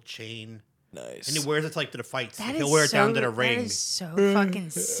gold chain, Nice. and he wears it to the fights. That He'll is wear it down to the so- ring. That is so fucking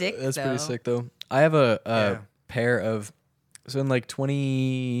sick. That's though. pretty sick though. I have a Yeah. pair of so in like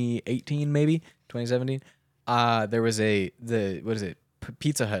 2018 maybe 2017 there was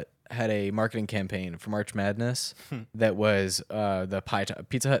Pizza Hut had a marketing campaign for March Madness that was the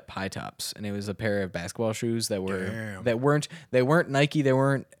Pizza Hut Pie Tops, and it was a pair of basketball shoes that weren't Nike, they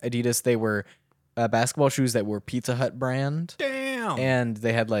weren't Adidas, they were basketball shoes that were Pizza Hut brand. Damn. And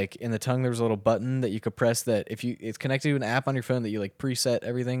they had like in the tongue there was a little button that you could press that it's connected to an app on your phone that you like preset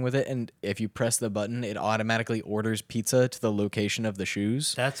everything with it, and if you press the button it automatically orders pizza to the location of the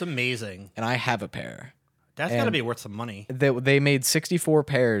shoes. That's amazing. And I have a pair. That's got to And- be worth some money. They made 64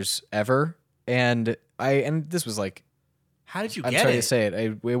 pairs ever, and this was like How did you I'm get sorry it? to say it.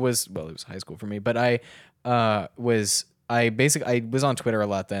 It was high school for me, but I was on Twitter a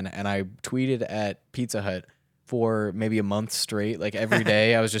lot then, and I tweeted at Pizza Hut for maybe a month straight, like every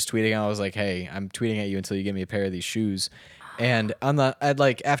day. I was just tweeting. I was like, "Hey, I'm tweeting at you until you give me a pair of these shoes." And I'd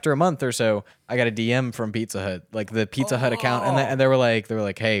like after a month or so, I got a DM from Pizza Hut, like the Pizza Hut account, and they were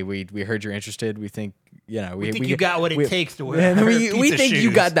like, hey, we heard you're interested. We think we think you got what it takes to wear. And we pizza think you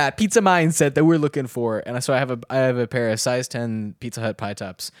shoes. got that pizza mindset that we're looking for. And so I have a pair of size 10 Pizza Hut pie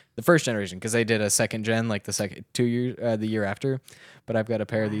tops, the first generation, because they did a second gen like the second 2 years the year after. But I've got a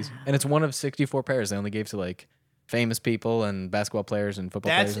pair of these, and it's one of 64 pairs they only gave to like famous people and basketball players and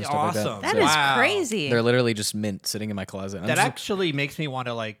football players and stuff awesome. like that. That is Wow. crazy. They're literally just mint sitting in my closet. And I'm That just actually makes me want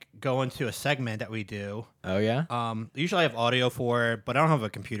to like go into a segment that we do. oh yeah, Usually I have audio for it, but I don't have a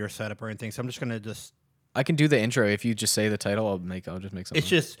computer setup or anything, so I'm just gonna just. I can do the intro if you just say the title. I'll just make something. It's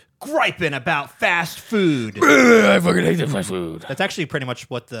just griping about fast food. I fucking hate fast food. That's actually pretty much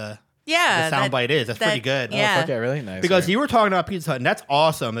what the yeah, soundbite is. That's pretty good. Yeah. Oh, fuck yeah, really nice. Because Alright. you were talking about Pizza Hut, and that's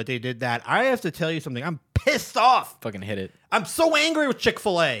awesome that they did that. I have to tell you something. I'm pissed off. fucking hit it. I'm so angry with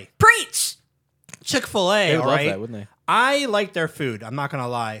Chick-fil-A. Preach. Chick-fil-A, They would all love right? that, wouldn't they? I like their food. I'm not going to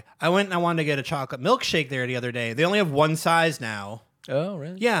lie. I went and I wanted to get a chocolate milkshake there the other day. They only have one size now. Oh,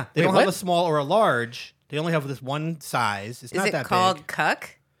 really? Yeah. They Wait, don't what? have a small or a large. They only have this one size. It's Is not it that called big.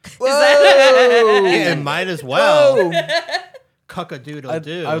 cuck? Whoa! Yeah, it might as well.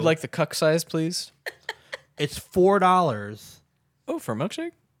 Cuck-a-doodle-doo. I would like the cuck size, please. It's $4. Oh, for a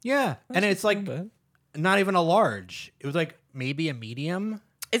milkshake? Yeah. And it's like Not bad. not even a large. It was like maybe a medium.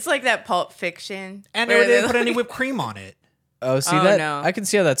 It's like that Pulp Fiction. And where they didn't put they're any like- whipped cream on it. Oh, see Oh, that? no. I can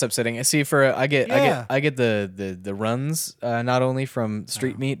see how that's upsetting. See, I get the runs not only from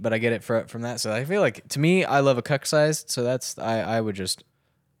street meat, but I get it from that. So I feel like to me, I love a cuck size. So that's I would just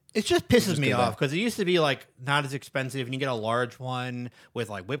It just pisses me do off that. because it used to be like not as expensive, and you get a large one with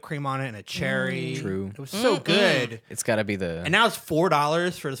like whipped cream on it and a cherry. True. It was so good. it's got to be the. And now it's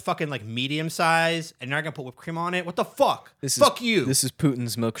 $4 for this fucking like medium size, and you're not gonna put whipped cream on it. What the fuck? Fuck you. This is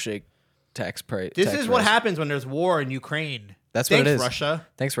Putin's milkshake tax price. This is what happens when there's war in Ukraine. That's Thanks, what it is. Russia.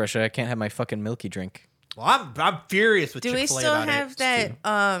 Thanks, Russia. I can't have my fucking milky drink. Well, I'm furious with Do we Chick-fil-A still about have it. that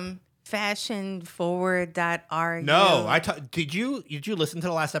fashionforward.ru? No, did you listen to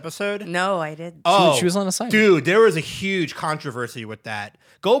the last episode? No, I didn't. Oh, she was on assignment. Dude, there was a huge controversy with that.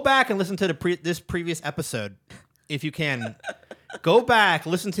 Go back and listen to this previous episode if you can. Go back,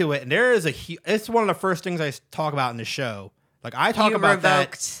 listen to it, and there is it's one of the first things I talk about in the show. Like I talk You about that.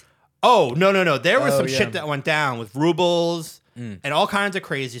 revoked. Oh, no. There was Oh, some yeah. shit that went down with rubles and all kinds of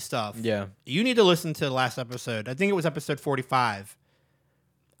crazy stuff. Yeah. You need to listen to the last episode. I think it was episode 45.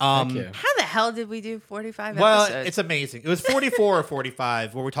 Heck yeah. How the hell did we do 45 Well, episodes? it's amazing. It was 44 or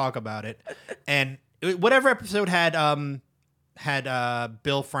 45 where we talk about it. And whatever episode had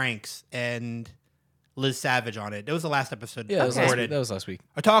Bill Franks and Liz Savage on it. It was the last episode Yeah, recorded. that was last week.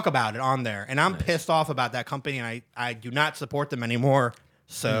 I talk about it on there. And I'm pissed off about that company, and I do not support them anymore.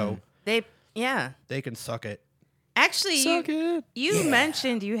 So yeah. they can suck it. Actually, Suck it. you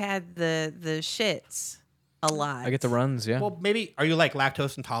mentioned you had the shits a lot. I get the runs. Yeah. Well, maybe, are you like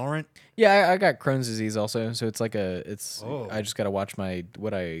lactose intolerant? Yeah, I got Crohn's disease also, so it's like Oh. I just gotta watch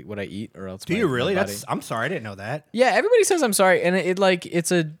what I eat or else. Do my- you my really? body- I'm sorry, I didn't know that. Yeah, everybody says I'm sorry, and it's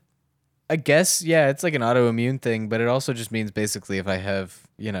I guess it's like an autoimmune thing, but it also just means basically if I have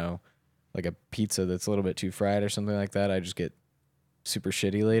like a pizza that's a little bit too fried or something like that, I just get super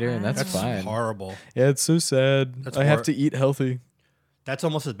shitty later, and that's fine. horrible. Yeah, it's so sad. That's I have hor- to eat healthy. That's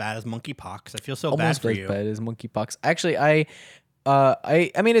almost as bad as monkeypox. I feel so Almost bad for as you. bad as monkeypox. Actually, I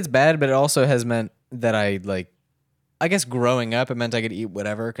mean it's bad, but it also has meant that I guess growing up it meant I could eat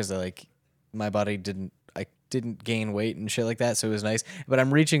whatever because my body didn't gain weight and shit like that, so it was nice. But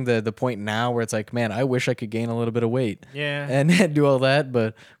I'm reaching the point now where it's like, man, I wish I could gain a little bit of weight Yeah. and do all that,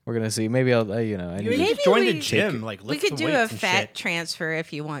 but we're gonna see. Maybe I need You to- just join the gym, like we lift could some do a weights and fat shit. transfer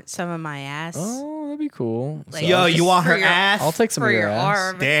if you want some of my ass. Oh, that'd be cool. Like- So Yo, I'll you just- want her for your- ass? I'll take some for of your ass.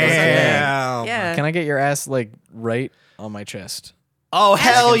 arm. Damn. Yeah. Can I get your ass right on my chest? Oh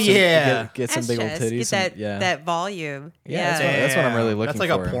hell Get some- yeah. Get some Ass big old chest, titties. Get that, and- yeah. that volume. Yeah, Yeah. that's what I'm really looking That's like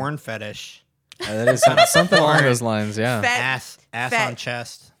for. a porn fetish. That is something along those lines. Yeah. Fat, Ass fat- on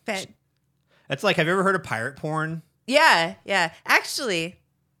chest. fat. That's like, have you ever heard of pirate porn? Yeah, yeah. Actually,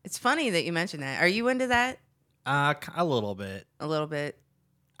 it's funny that you mentioned that. Are you into that? A little bit. A little bit.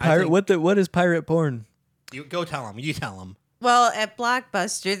 I think- What is pirate porn? You go tell him. You tell him. Well, at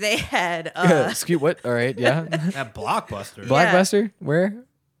Blockbuster, they had. Excuse what? All right, yeah. At Blockbuster. Blockbuster? Where?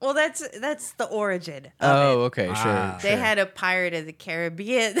 Well, that's the origin. Of Oh, it. okay, Ah. sure. They had a Pirate of the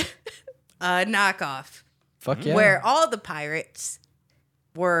Caribbean knockoff Fuck yeah. where all the pirates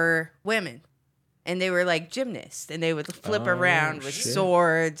were women, and they were like gymnasts, and they would flip around with shit.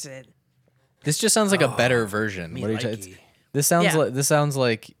 swords and. This just sounds like a better version. Me What are you likey. This sounds Yeah.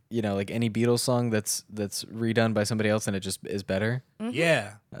 like like any Beatles song that's redone by somebody else and it just is better.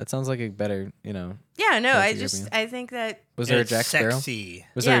 Yeah. That sounds like a better, Yeah, no, Fancy European. I think that. Was there a It's Jack Sparrow? sexy.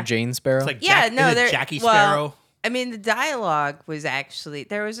 Was there Yeah. a Jane Sparrow? It's like Yeah, Jack, no, is it there- Jackie well, Sparrow. I mean, the dialogue was actually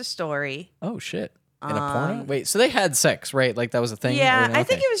there was a story. Oh shit! In a porno? Wait, so they had sex, right? Like that was a thing? Yeah, Or no? I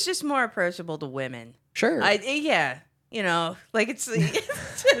think Okay. it was just more approachable to women. Sure. Yeah, like it's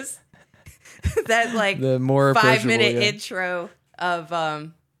just that like the more 5-minute approachable, yeah. intro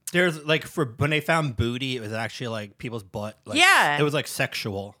of There's like for when they found booty, it was actually like people's butt. Like, Yeah. It was like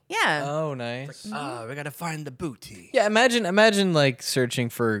sexual. yeah. Oh, nice. We gotta find the booty. Yeah, imagine like searching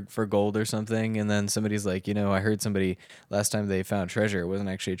for gold or something, and then somebody's like, I heard somebody last time they found treasure. It wasn't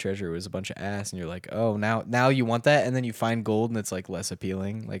actually a treasure; it was a bunch of ass. And you're like, oh, now you want that, and then you find gold, and it's like less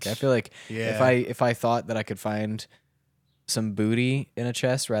appealing. Like I feel like Yeah. if I thought that I could find some booty in a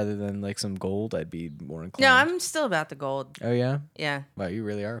chest rather than like some gold, I'd be more inclined. No, I'm still about the gold. Oh yeah. Yeah. Wow, you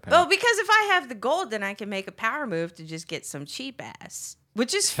really are a Well, pal. because if I have the gold, then I can make a power move to just get some cheap ass,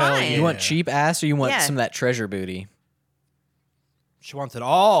 which is Hell fine. yeah. You want cheap ass, or you want Yeah. some of that treasure booty? She wants it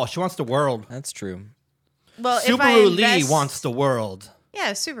all. She wants the world. That's true. Well, if I Subaru Lee invest- wants the world.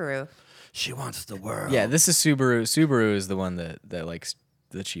 Yeah, Subaru. She wants the world. Yeah, this is Subaru. Subaru is the one that likes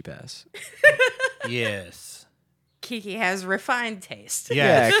the cheap ass. Yes. Kiki has refined taste.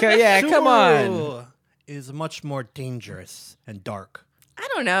 Yes. Yeah, come on. Subaru is much more dangerous and dark. I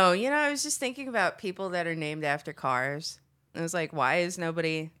don't know. I was just thinking about people that are named after cars. I was like, why is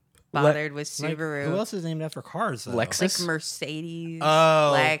nobody bothered with Like, Subaru? who else is named after cars? Though? Lexus? Like Mercedes,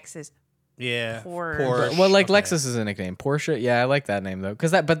 Oh. Lexus. Yeah. Porsche. Well, like Okay. Lexus is a nickname. Porsche, yeah, I like that name though,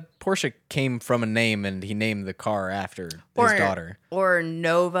 but Porsche came from a name, and he named the car after his daughter, Or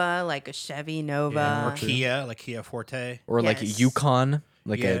Nova, like a Chevy Nova. Yeah. Or Kia, like Kia Forte. or like a Yes. Yukon,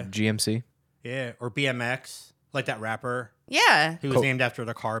 like Yeah. a GMC. Yeah. Or BMX, like that rapper. Yeah, He was Cool. named after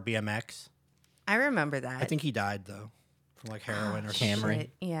the car BMX. I remember that. I think he died though from like heroin or Camry. something.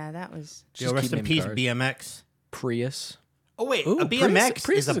 Shit. Yeah, that was. Yo, Just rest keep in naming peace, cars. BMX. Prius, Oh wait, Ooh, a Prius- BMX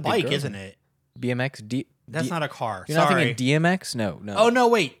Prius is is a a good bike, girl. isn't it? BMX, That's not a car. You're not Sorry. thinking DMX? No. Oh no,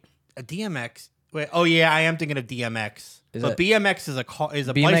 wait, a DMX. Wait, oh yeah, I am thinking of DMX. Is But it- BMX is a car. Is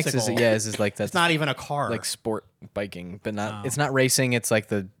a BMX bicycle. is like that's It's not even a car. like sport biking, but not. Oh. It's not racing. It's like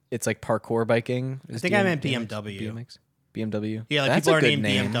parkour biking. I think I meant BMW. BMX. BMW. Yeah, like That's people a are good named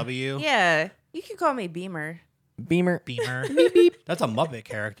name. BMW. Yeah, you can call me Beamer. Beamer. Beamer. That's a Muppet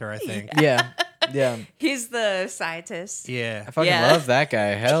character, I think. Yeah, yeah. He's the scientist. Yeah. I fucking Yeah. love that guy.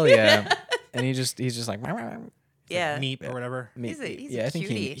 Hell yeah. And he's just like Yeah. Meep or whatever. He's a yeah, I think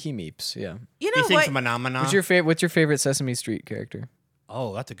cutie. he meeps. Yeah. You He know sings what? Phenomena. What's your favorite Sesame Street character,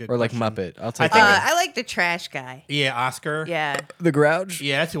 Oh, that's a good or like question. Muppet? I'll I take think- that. I like the trash guy. Yeah, Oscar. Yeah. The Grouch.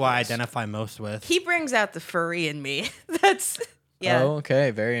 Yeah, that's who I identify most with. He brings out the furry in me. That's yeah. Oh,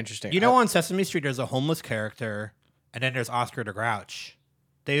 okay. Very interesting. You know, on Sesame Street, there's a homeless character, and then there's Oscar the Grouch.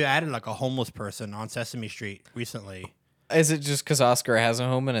 They added like a homeless person on Sesame Street recently. Is it just because Oscar has a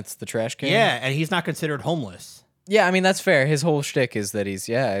home and it's the trash can? Yeah, and he's not considered homeless. Yeah, I mean that's fair. His whole shtick is that he's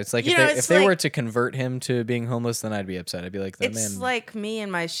It's like You if know, they, it's if they were like- to convert him to being homeless, then I'd be upset. I'd be like, that It's man. like me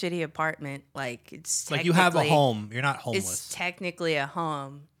in my shitty apartment. Like it's Like you have a technically- home, you're not It's homeless. technically a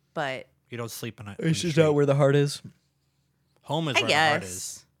home, but You don't sleep in it. it's just not where the heart is. home is I where the heart is.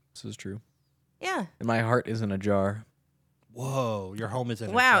 guess. This is true. Yeah. And my heart is in a jar. Whoa, your home is in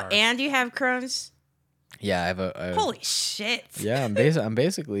a Wow. jar. And you have Crohn's? Yeah, I have a. Holy shit. Yeah, I'm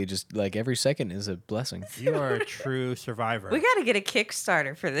basically just like every second is a blessing. You are a true survivor. We got to get a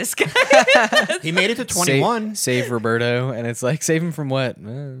Kickstarter for this guy. He made it to 21. Save Roberto, and it's like save him from what?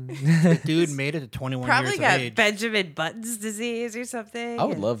 Dude made it to 21 Probably years got of age. Benjamin Button's disease or something. I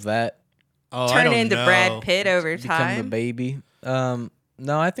would love that. Oh, I Turn don't into know. Brad Pitt over Become the time. baby.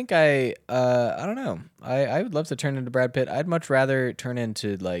 No, I think I don't know. I would love to turn into Brad Pitt. I'd much rather turn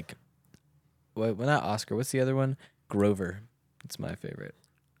into like, well, not Oscar. What's the other one? Grover. It's my favorite.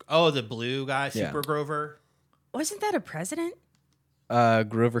 Oh, the blue guy, Yeah. Super Grover. Wasn't that a president?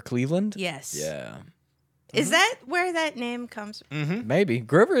 Grover Cleveland. Yes. Yeah, Is that where that name comes from? Mm-hmm. maybe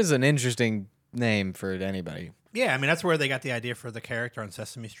Grover is an interesting name for anybody. Yeah, I mean that's where they got the idea for the character on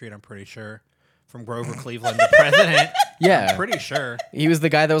Sesame Street. I'm pretty sure from Grover Cleveland, the president. Yeah. I'm pretty sure. He was the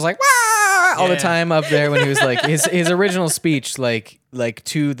guy that was like "Wah!" all the Yeah. time up there when he was like his original speech, like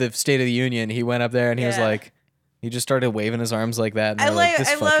to the State of the Union. He went up there and he was Yeah. like, he just started waving his arms like that. And I they're like, this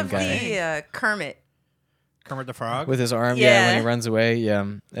I fucking love guy the Kermit. Kermit the Frog with his arm. Yeah, when Yeah. he runs away. Yeah,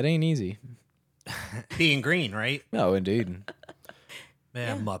 that ain't easy. being green, right? No, indeed.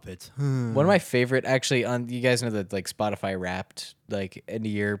 Man, Muppets. One of my favorite, actually, on you guys know that like Spotify Wrapped, like end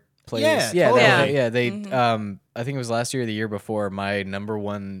of year plays. Yeah, totally. They I think it was last year or the year before. My number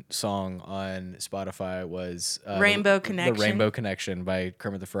one song on Spotify was Rainbow the Connection. Rainbow Connection by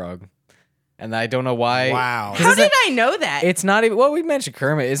Kermit the Frog. And I don't know why. Wow. How did I know that? It's not even. Well, we mentioned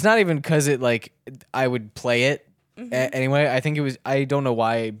Kermit. It's not even because it like I would play it anyway. I think it was. I don't know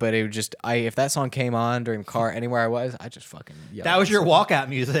why, but it would just. If that song came on during the car anywhere I was, I just fucking. Yelled. That was your walkout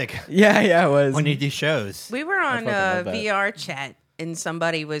music Yeah, it was. when you do shows. We were on fucking love that. VR chat and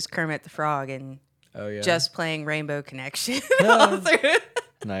somebody was Kermit the Frog and Oh yeah. just playing Rainbow Connection all through.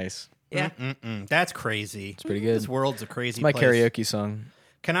 nice. Yeah. That's crazy. It's pretty good. This world's a crazy It's my place. karaoke song.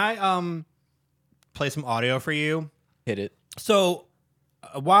 Can I play some audio for you? Hit it. So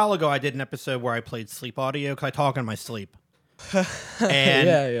a while ago, I did an episode where I played sleep audio because I talk in my sleep, and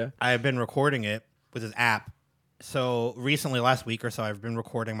Yeah. I've been recording it with this app. So recently, last week or so, I've been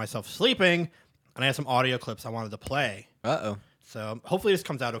recording myself sleeping, and I have some audio clips I wanted to play. Oh. So hopefully this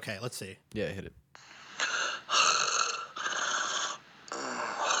comes out okay. Let's see. Yeah, hit it.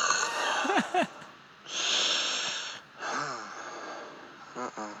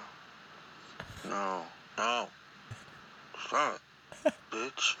 No. Stop it,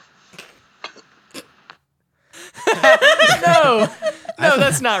 bitch. No,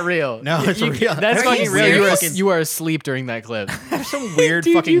 that's not real. No, it's real. That's Are fucking you real. serious? You are asleep during that clip. Some weird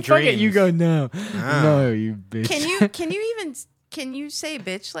Dude, fucking you dreams. You go no, no, you bitch. Can you say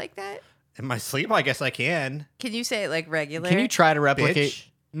bitch like that? In my sleep, I guess I can. Can you say it like regular? Can you try to replicate? Bitch.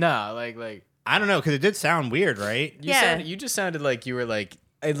 No, like I don't know because it did sound weird, right? you just sounded like you were like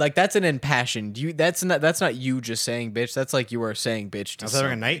that's an impassioned. That's not you just saying bitch. That's like you were saying bitch to I was having a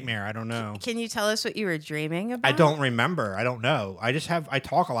someone. nightmare. I don't know. Can you tell us what you were dreaming about? I don't remember. I don't know. I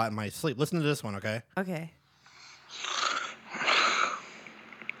talk a lot in my sleep. Listen to this one, okay? Okay.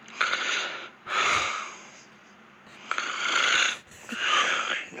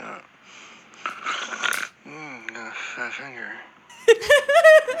 Yeah. Fat finger.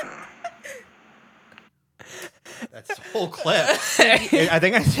 That's the whole clip. I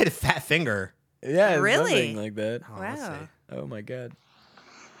think I said fat finger. Yeah, it's Really? something like that. Oh, let's Wow. see. Oh my god.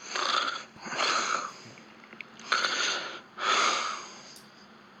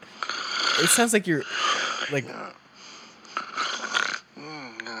 It sounds like you're like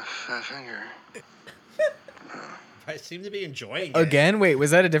Fat finger. I seem to be enjoying it. again. Wait,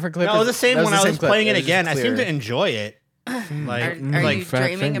 was that a different clip? No, or- it was the same that when I same was clip. playing it was again. just I seem to clearer. enjoy it. Are, Like, are like you fat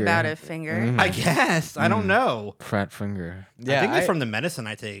dreaming finger. about a finger? I guess. I don't know. Fat finger. I think it's from the medicine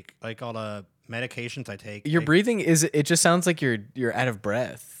I take, like all the medications I take. Your Like, breathing is. It just sounds like you're out of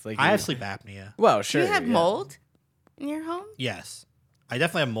breath. Like I you're- have sleep apnea. Well, Do sure. you have yeah. mold in your home? Yes. I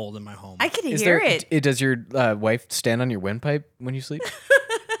definitely have mold in my home. I could Is hear there? it. Does your wife stand on your windpipe when you sleep?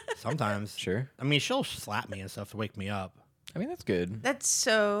 Sometimes. Sure. I mean, she'll slap me and stuff to wake me up. I mean, that's good. That's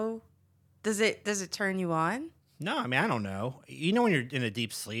so. Does it turn you on? No, I mean, I don't know. You know when you're in a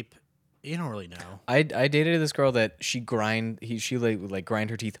deep sleep, you don't really know. I dated this girl that she would grind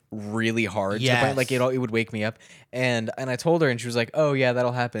her teeth really hard. To the point, like Yes. it would wake me up. And I told her, and she was like, "Oh yeah,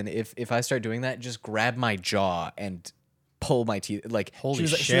 that'll happen. If I start doing that, just grab my jaw and pull my teeth." Like Holy she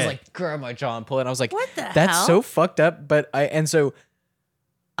was shit. like, grab my jaw and pull it. And I was like, What the That's hell? so fucked up. But so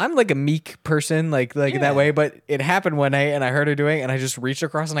I'm like a meek person, like that way. But it happened one night, and I heard her doing it, and I just reached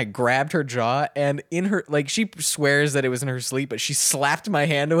across and I grabbed her jaw, and in her she swears that it was in her sleep, but she slapped my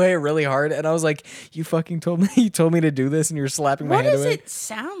hand away really hard, and I was like, "You fucking told me to do this, and you're slapping my What hand does away." it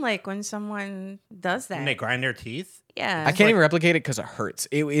sound like when someone does that? When they grind their teeth. Yeah. I can't even replicate it because it hurts.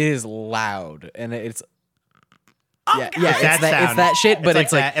 It is loud, and it's yeah, It's it's that that sound. shit, but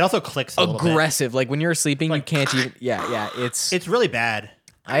it's like that. It also clicks a little bit. aggressive. Like when you're sleeping, you Like, can't even. Yeah, it's. It's really bad.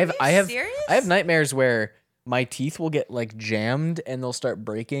 I have you serious? I have nightmares where my teeth will get like jammed and they'll start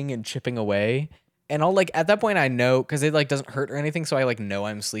breaking and chipping away. And I'll like at that point I know because it like doesn't hurt or anything, so I like know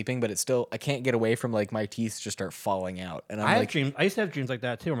I'm sleeping, but it's still I can't get away from like my teeth just start falling out. And I'm I have like, dreams. I used to have dreams like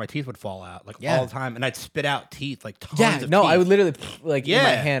that too, where my teeth would fall out like Yeah. all the time, and I'd spit out teeth like tons yeah, of no, teeth. I would literally like in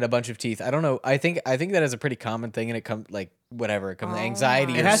my Yeah. hand a bunch of teeth. I don't know. I think that is a pretty common thing, and it comes like whatever. It comes Oh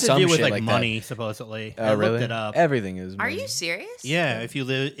anxiety. my It or has to some do with shit like that. money, supposedly. Oh I really? looked it up. Everything is. Are money. you serious? Yeah, if you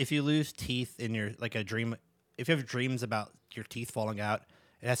lose teeth in your like a dream, if you have dreams about your teeth falling out,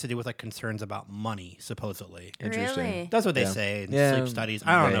 it has to do with like concerns about money, supposedly. Interesting. Really? That's what they Yeah. say in Yeah, sleep studies.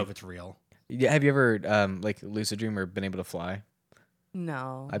 I don't know right. if it's real. Yeah, have you ever like lucid dream or been able to fly?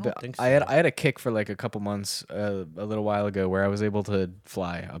 No. I don't think I had so. a kick for like a couple months a little while ago where I was able to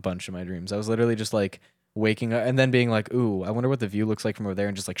fly a bunch of my dreams. I was literally just like waking up and then being like, ooh, I wonder what the view looks like from over there,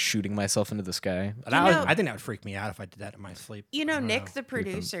 and just like shooting myself into the sky. And You know- I think that would freak me out if I did that in my sleep. You I know, don't Nick, know. the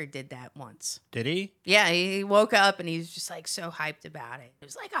producer, did that once. Did he? Yeah, he woke up and he was just like so hyped about it. It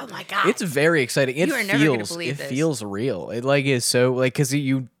was like, oh my God. It's very exciting. It You are never gonna feels believe it this. feels real. It like is so like because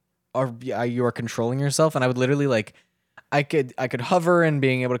you are controlling yourself, and I would literally like I could hover and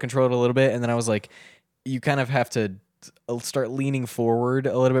being able to control it a little bit, and then I was like, you kind of have to start leaning forward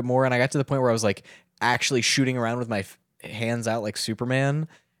a little bit more, and I got to the point where I was like actually shooting around with my hands out like Superman.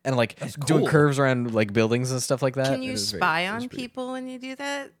 And like That's doing cool. curves around like buildings and stuff like that. Can It you was spy it was on pretty- people when you do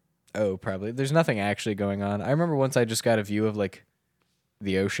that? Oh, probably. There's nothing actually going on. I remember once I just got a view of like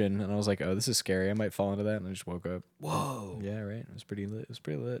the ocean, and I was like, "Oh, this is scary. I might fall into that." And I just woke up. Whoa. Yeah, right. It was pretty lit. It was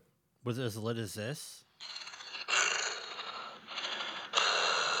pretty lit. Was it as lit as this?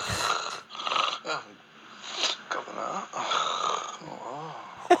 Governor. Oh,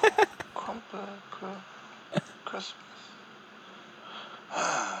 Christmas.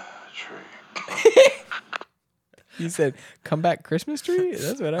 Tree. You said, "Come back, Christmas tree."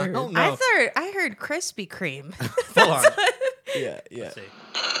 That's what I heard. don't know. I heard Krispy Kreme. Hold on. Yeah, yeah. Let's see.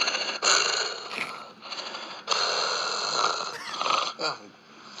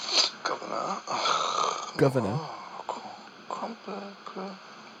 Governor. Governor.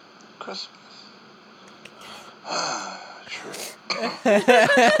 Christmas. Tree.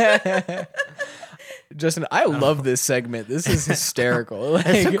 Justin, I love this segment. This is hysterical.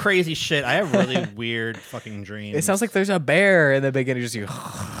 It's some Like, crazy shit. I have really weird fucking dreams. it sounds like there's a bear in the beginning. Just you.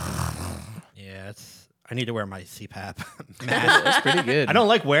 Yeah, it's. I need to wear my CPAP mask. That's pretty good. I don't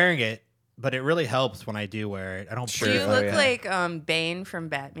like wearing it, but it really helps when I do wear it. I don't. Sure. Do you breathe. Oh, look yeah. like Bane from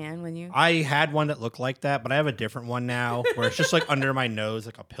Batman when you? I had one that looked like that, but I have a different one now where it's just like under my nose,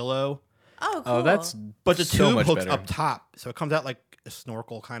 like a pillow. Oh, cool. Oh, that's But the so tube much hooks better. up top, so it comes out like a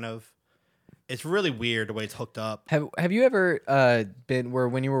snorkel kind of. It's really weird the way it's hooked up. Have you ever been where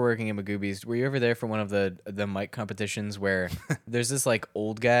when you were working at Magoobies? Were you ever there for one of the mic competitions where there's this like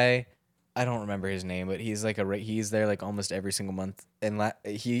old guy? I don't remember his name, but he's like he's there like almost every single month, and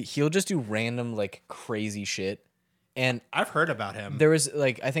he'll just do random like crazy shit. And I've heard about him. there was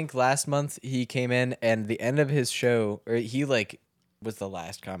like I think last month he came in, and the end of his show, or he like was the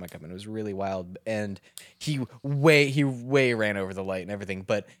last comic up, and it was really wild. And he way ran over the light and everything.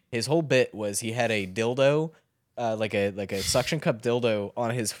 But his whole bit was he had a dildo, like a suction cup dildo on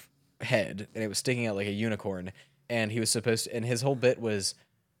his head, and it was sticking out like a unicorn. And he was supposed to, and his whole bit was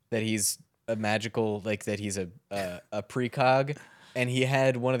that he's a magical, like that he's a precog. And he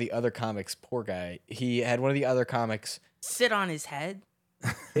had one of the other comics, poor guy. He had one of the other comics. sit on his head.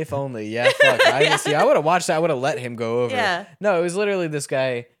 If only, yeah. Fuck. I would have watched that. I would have let him go over. Yeah. No, it was literally this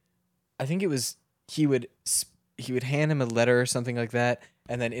guy. I think it was he would hand him a letter or something like that,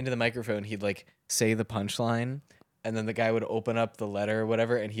 and then into the microphone he'd like say the punchline, and then the guy would open up the letter or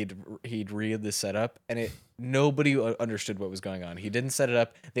whatever, and he'd read the setup, and nobody understood what was going on. He didn't set it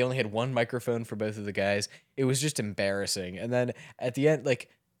up. They only had one microphone for both of the guys. It was just embarrassing. And then at the end, like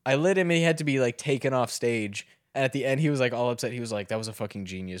I lit him, and he had to be like taken off stage. And at the end, he was like all upset. He was like, "That was a fucking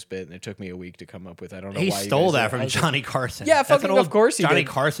genius bit, and it took me a week to come up with. I don't know He why." you stole guys that did it." I from was like, Johnny Carson. Yeah, That's an fucking old of course he Johnny did.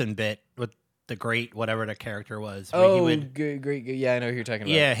 Carson bit with the great whatever the character was. where he Oh, would, great. Yeah, I know who you're talking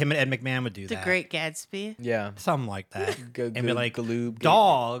about. yeah, him and Ed McMahon would do The that. Great Gatsby. Yeah. Something like that. Go, And be like, Galoob.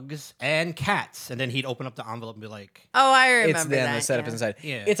 dogs and cats. And then he'd open up the envelope and be like, Oh, I remember It's then that. the setup yeah. inside.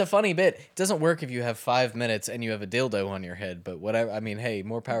 Yeah. It's a funny bit. It doesn't work if you have 5 minutes and you have a dildo on your head, but whatever. I mean, hey,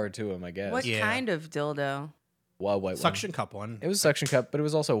 more power to him, I guess. What Yeah. kind of dildo? Wild white one. suction cup one. It was suction cup, but it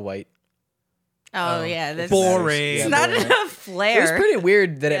was also white. Oh, Oh, yeah, that's boring. It's Yeah, not boring. enough It flair. was pretty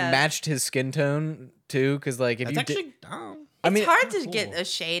weird that Yeah. it matched his skin tone too, because like if That's you did, actually, oh, I mean, it's hard to cool. get a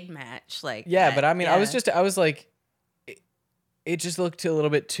shade match like yeah, that. but I mean, I was Yeah. like, it just looked a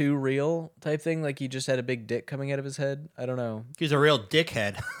little bit too real type thing. Like he just had a big dick coming out of his head. I don't know. he's a real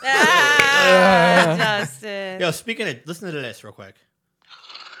dickhead. Ah, Justin. Yo, speaking of, listen to this real quick.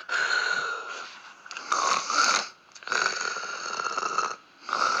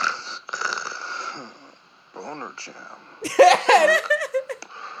 Boner jam.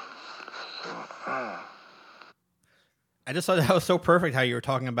 I just thought that was so perfect how you were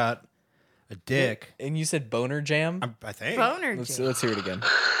talking about a dick. And you said boner jam. I think. Boner Let's jam. hear it again.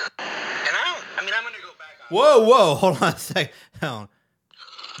 And I'm gonna go back on. Whoa, whoa, hold on a sec. Hold on.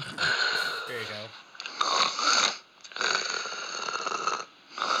 There you go.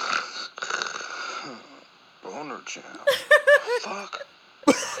 Boner jam. Fuck.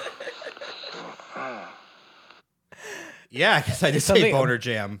 Yeah, Yeah, I guess I did say something- boner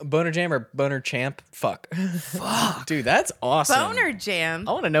jam. Boner Jam or Boner Champ? Fuck. Dude, that's awesome. Boner Jam.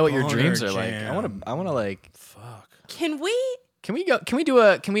 I want to know what your Boner dreams are like. Jam. I want to like. Fuck. Can we Can we do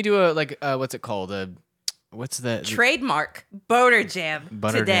a like what's it called? What's the trademark Boner Jam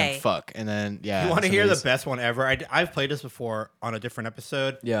Boner today? Jam? Fuck. And then yeah. You want to some hear of the these- best one ever? I've played this before on a different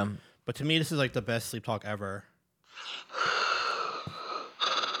episode, Yeah. but to me, this is like the best sleep talk ever.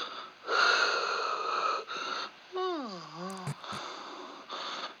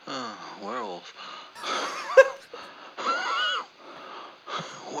 Werewolf.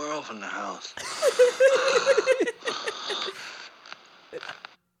 Werewolf in the house.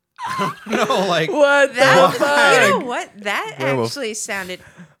 No, like What That, the fuck? you know what? That Werewolf. actually sounded.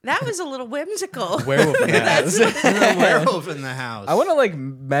 That was a little whimsical. Werewolf in the house. werewolf in the house. I want to like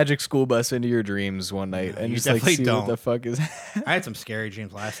magic school bus into your dreams one night and you just like definitely see don't. what the fuck is. I had some scary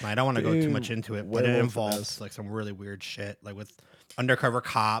dreams last night. I don't want to go too Dude, much into it, but it werewolf in the involves house. like some really weird shit, like with undercover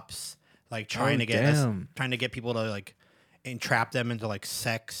cops, like trying Oh, to get us, damn. trying to get people to like entrap them into like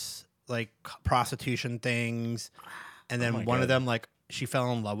sex, like prostitution things, and then my one of God. them like she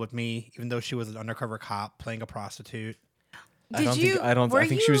fell in love with me, even though she was an undercover cop playing a prostitute. I don't you? think I don't. were I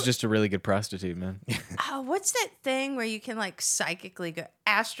think she was you- just a really good prostitute, man. What's that thing where you can like psychically go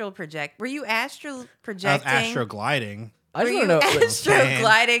astral project? Were you astral I was projecting? astro gliding. I Were just you want to know. astral Man.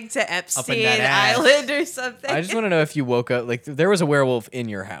 gliding to Epstein that ass. Island or something? I just want to know if you woke up like there was a werewolf in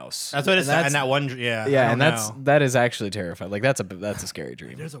your house. That's what it's. And And that one, yeah, I yeah, don't and that's know. that is actually terrifying. Like that's a scary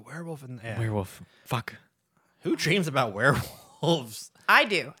dream. There's a werewolf in there. Werewolf. Fuck. Who dreams about werewolves? I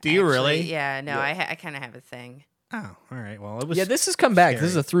do. Do you actually. really? Yeah. No, I kind of have a thing. Oh, all right. Well, it was. Yeah, this has come back. This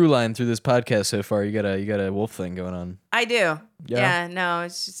is scary. a through line through this podcast so far. You got a wolf thing going on. I do. Yeah? Yeah. No,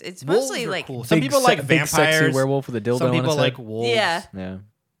 it's just it's Wolves mostly are like cool. Some Big people se- like big sexy vampires. werewolf with a dildo Some on people its like head. wolves. Yeah. Yeah.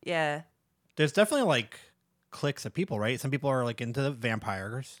 yeah. There's definitely like cliques of people, right? Some people are like into the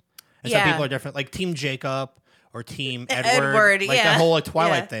vampires, and Yeah. some people are different, like Team Jacob or Team Edward. Edward, like yeah. the whole like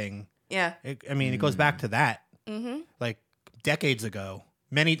Twilight Yeah. thing. Yeah. I mean, it goes back to that, Mm-hmm. like decades ago,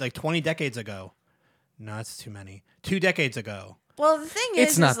 many like 20 decades ago. No, that's too many. 2 decades ago. Well, the thing is,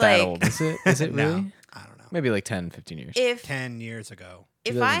 It's not is that like, old, is it? Is it No, really? I don't know. Maybe like 10, 15 years. If 10 years ago.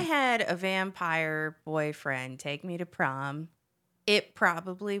 if 2000. I had a vampire boyfriend take me to prom, it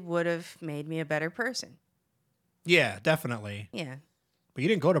probably would have made me a better person. Yeah, definitely. Yeah. But you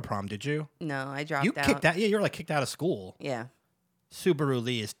didn't go to prom, did you? No, I dropped You out. kicked out. Yeah, you were like kicked out of school. Yeah. Subaru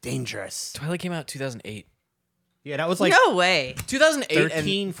Lee is dangerous. Twilight came out 2008. Yeah, that was like no way. 2008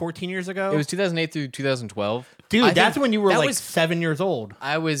 13, 14 years ago. It was 2008 through 2012. Dude, I that's think when you were that like was- 7 years old.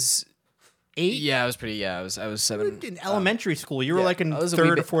 I was 8? Yeah, I was pretty. Yeah, I was You were 7. in elementary school. You were Yeah, like in I was a wee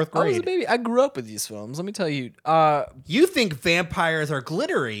 3rd or bit- 4th I was a grade. baby. I grew up with these films. Let me tell you. You think vampires are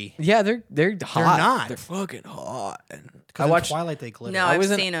glittery. Yeah, they're hot. not. They're fucking hot. I Because watched. Twilight they glitter. No, I I've was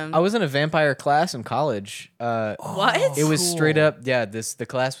in, seen 'em. I was in a vampire class in college. What? It was cool. straight up. Yeah, the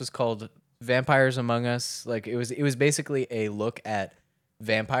class was called Vampires Among Us. Like it was basically a look at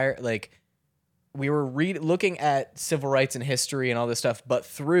vampire. Like we were looking at civil rights and history and all this stuff, but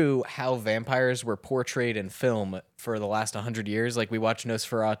through how vampires were portrayed in film for the last 100 years. Like we watched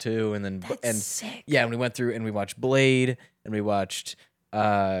Nosferatu, and then That's sick. yeah, and we went through and we watched Blade, and we watched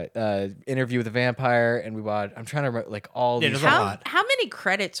Interview with a Vampire, and we watched. I'm trying to remember like all Yeah, these. there's a How lot. how many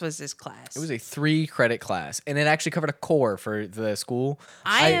credits was this class? It was a 3-credit class, and it actually covered a core for the school.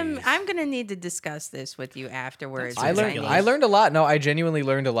 I'm gonna need to discuss this with you afterwards. That's I because learned ridiculous. I learned a lot. No, I genuinely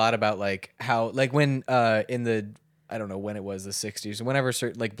learned a lot about like how like when in the I don't know when it was the 60s, whenever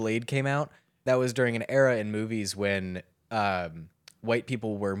like Blade came out, that was during an era in movies when white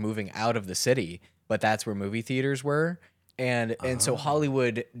people were moving out of the city, but that's where movie theaters were. And so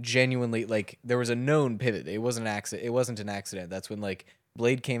Hollywood genuinely like there was a known pivot. It wasn't an accident. It wasn't an accident. That's when like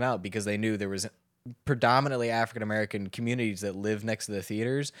Blade came out because they knew there was predominantly African American communities that live next to the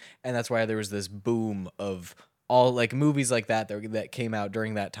theaters, and that's why there was this boom of all like movies like that came out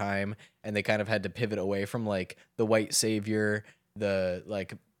during that time, and they kind of had to pivot away from like the white savior, the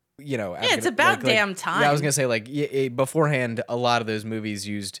like you know Yeah, it's about damn time. Yeah, I was gonna say like beforehand, a lot of those movies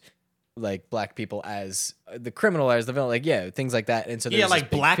used like black people as the criminal, as the villain, like yeah, things like that. And so Yeah, there's like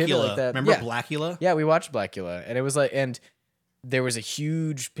this big pivot Blackula. like that. Remember Yeah. Blackula? Yeah, we watched Blackula, and it was like, and there was a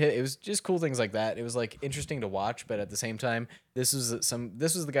huge pit. It was just cool things like that. It was like interesting to watch, but at the same time, this was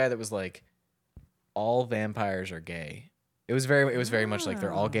the guy that was like, all vampires are gay. It was very much like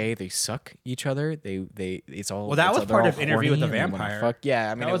they're all gay. They suck each other. It's all. Well, that it's was they're part all of Interview with horny the and they wanna Vampire. Fuck. Yeah,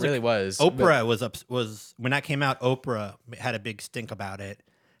 I mean, That it was a- really was. but- Oprah was when that came out. Oprah had a big stink about it.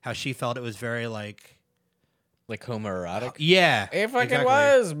 How she felt it was very like like homoerotic. yeah. It fucking exactly.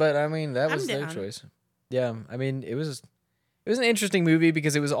 was, but I mean, that I'm was their down. choice. Yeah, I mean, it was. It was an interesting movie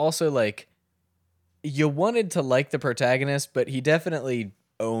because it was also like you wanted to like the protagonist, but he definitely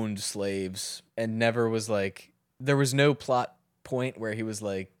owned slaves and never was like there was no plot point where he was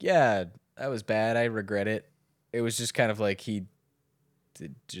like, yeah, that was bad, I regret it. It was just kind of like he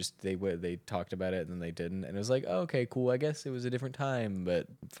they talked about it and then they didn't, and it was like, oh, okay, cool, I guess it was a different time, but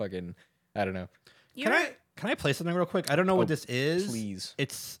fucking I don't know. Can I play something real quick? I don't know what this is. Please.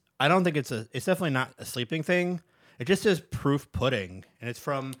 I don't think it's definitely not a sleeping thing. It just says proof pudding, and it's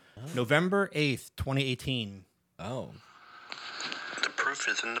from November 8th, 2018. Oh. The proof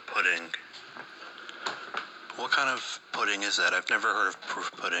is in the pudding. What kind of pudding is that? I've never heard of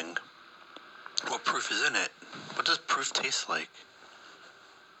proof pudding. What proof is in it? What does proof taste like?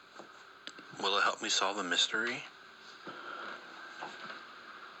 Will it help me solve a mystery?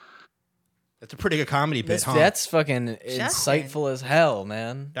 That's a pretty good comedy bit, huh? That's fucking insightful as hell,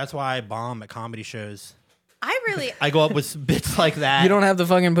 man. That's why I bomb at comedy shows. I go up with bits like that. You don't have the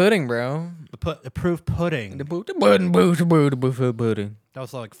fucking pudding, bro. The proof pudding. Pudding. That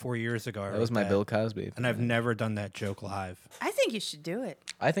was like 4 years ago. That was my Bill Cosby. And I've never done that joke live. I think you should do it.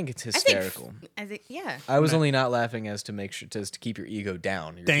 I think it's hysterical. I think yeah. I was only not laughing as to make sure to keep your ego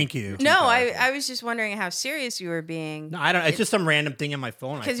down. Thank you. No, I was just wondering how serious you were being. No, I don't. It's just some random thing in my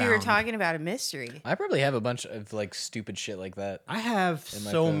phone. Because you were talking about a mystery. I probably have a bunch of like stupid shit like that. I have in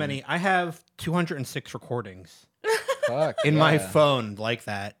my so phone. many. I have 206 recordings Fuck. in my yeah. phone like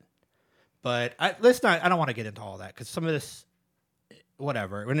that. But let's not. I don't want to get into all that because some of this,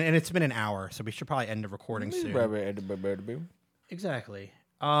 whatever. And it's been an hour, so we should probably end the recording soon. Exactly.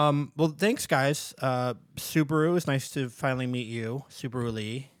 Well, thanks, guys. Subaru, it's nice to finally meet you, Subaru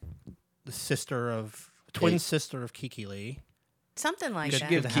Lee, the twin sister of Kiki Lee. Something like You that. should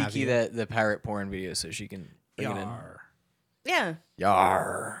give to have Kiki you. the pirate porn video so she can bring it in. Yar. Yeah.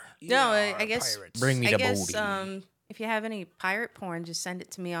 Yar. No, I guess. Pirates. Bring me I the guess booty. if you have any pirate porn, just send it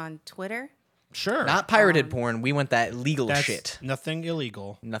to me on Twitter. Sure. Not pirated porn. We want that legal That's shit. nothing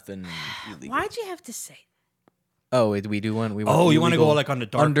illegal. Nothing illegal. Why'd you have to say Oh, we do one. We Oh, you want to go illegal like on the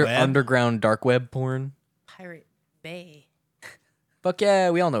dark web? underground dark web porn? Pirate Bay? Fuck yeah,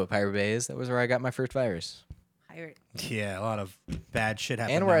 we all know what Pirate Bay is. That was where I got my first virus. Pirate. Yeah, a lot of bad shit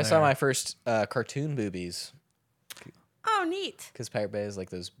happened. And where I down saw there. my first cartoon boobies. Oh, neat. Because Pirate Bay is like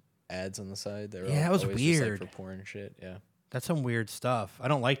those ads on the side. They're Yeah, that was always just, like, weird. for porn shit, yeah. That's some weird stuff. I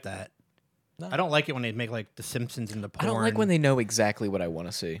don't like that. No. I don't like it when they make like The Simpsons into porn. I don't like when they know exactly what I want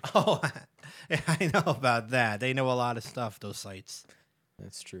to see. Oh, I know about that. They know a lot of stuff. Those sites.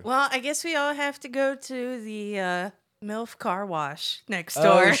 That's true. Well, I guess we all have to go to the MILF car wash next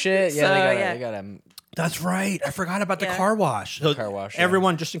door. Oh shit! Yeah, So, they got a That's right. I forgot about the Yeah. car wash. So car wash, yeah.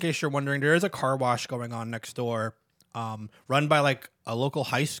 Everyone, just in case you're wondering, there is a car wash going on next door, run by like a local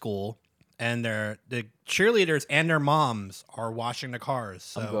high school, and the cheerleaders and their moms are washing the cars.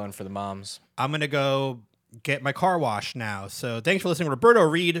 So I'm going for the moms. I'm gonna go get my car washed now. So thanks for listening, Roberto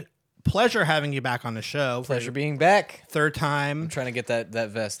Reed. Pleasure having you back on the show. Pleasure being back. Third time. I'm trying to get that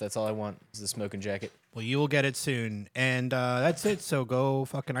vest. That's all I want. Is the smoking jacket. Well, you will get it soon. And that's it. So go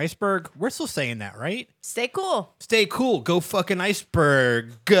fucking iceberg. We're still saying that, right? Stay cool. Stay cool. Go fucking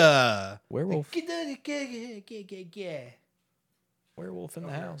iceberg. Werewolf. Werewolf in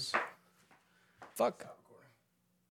the house. Fuck.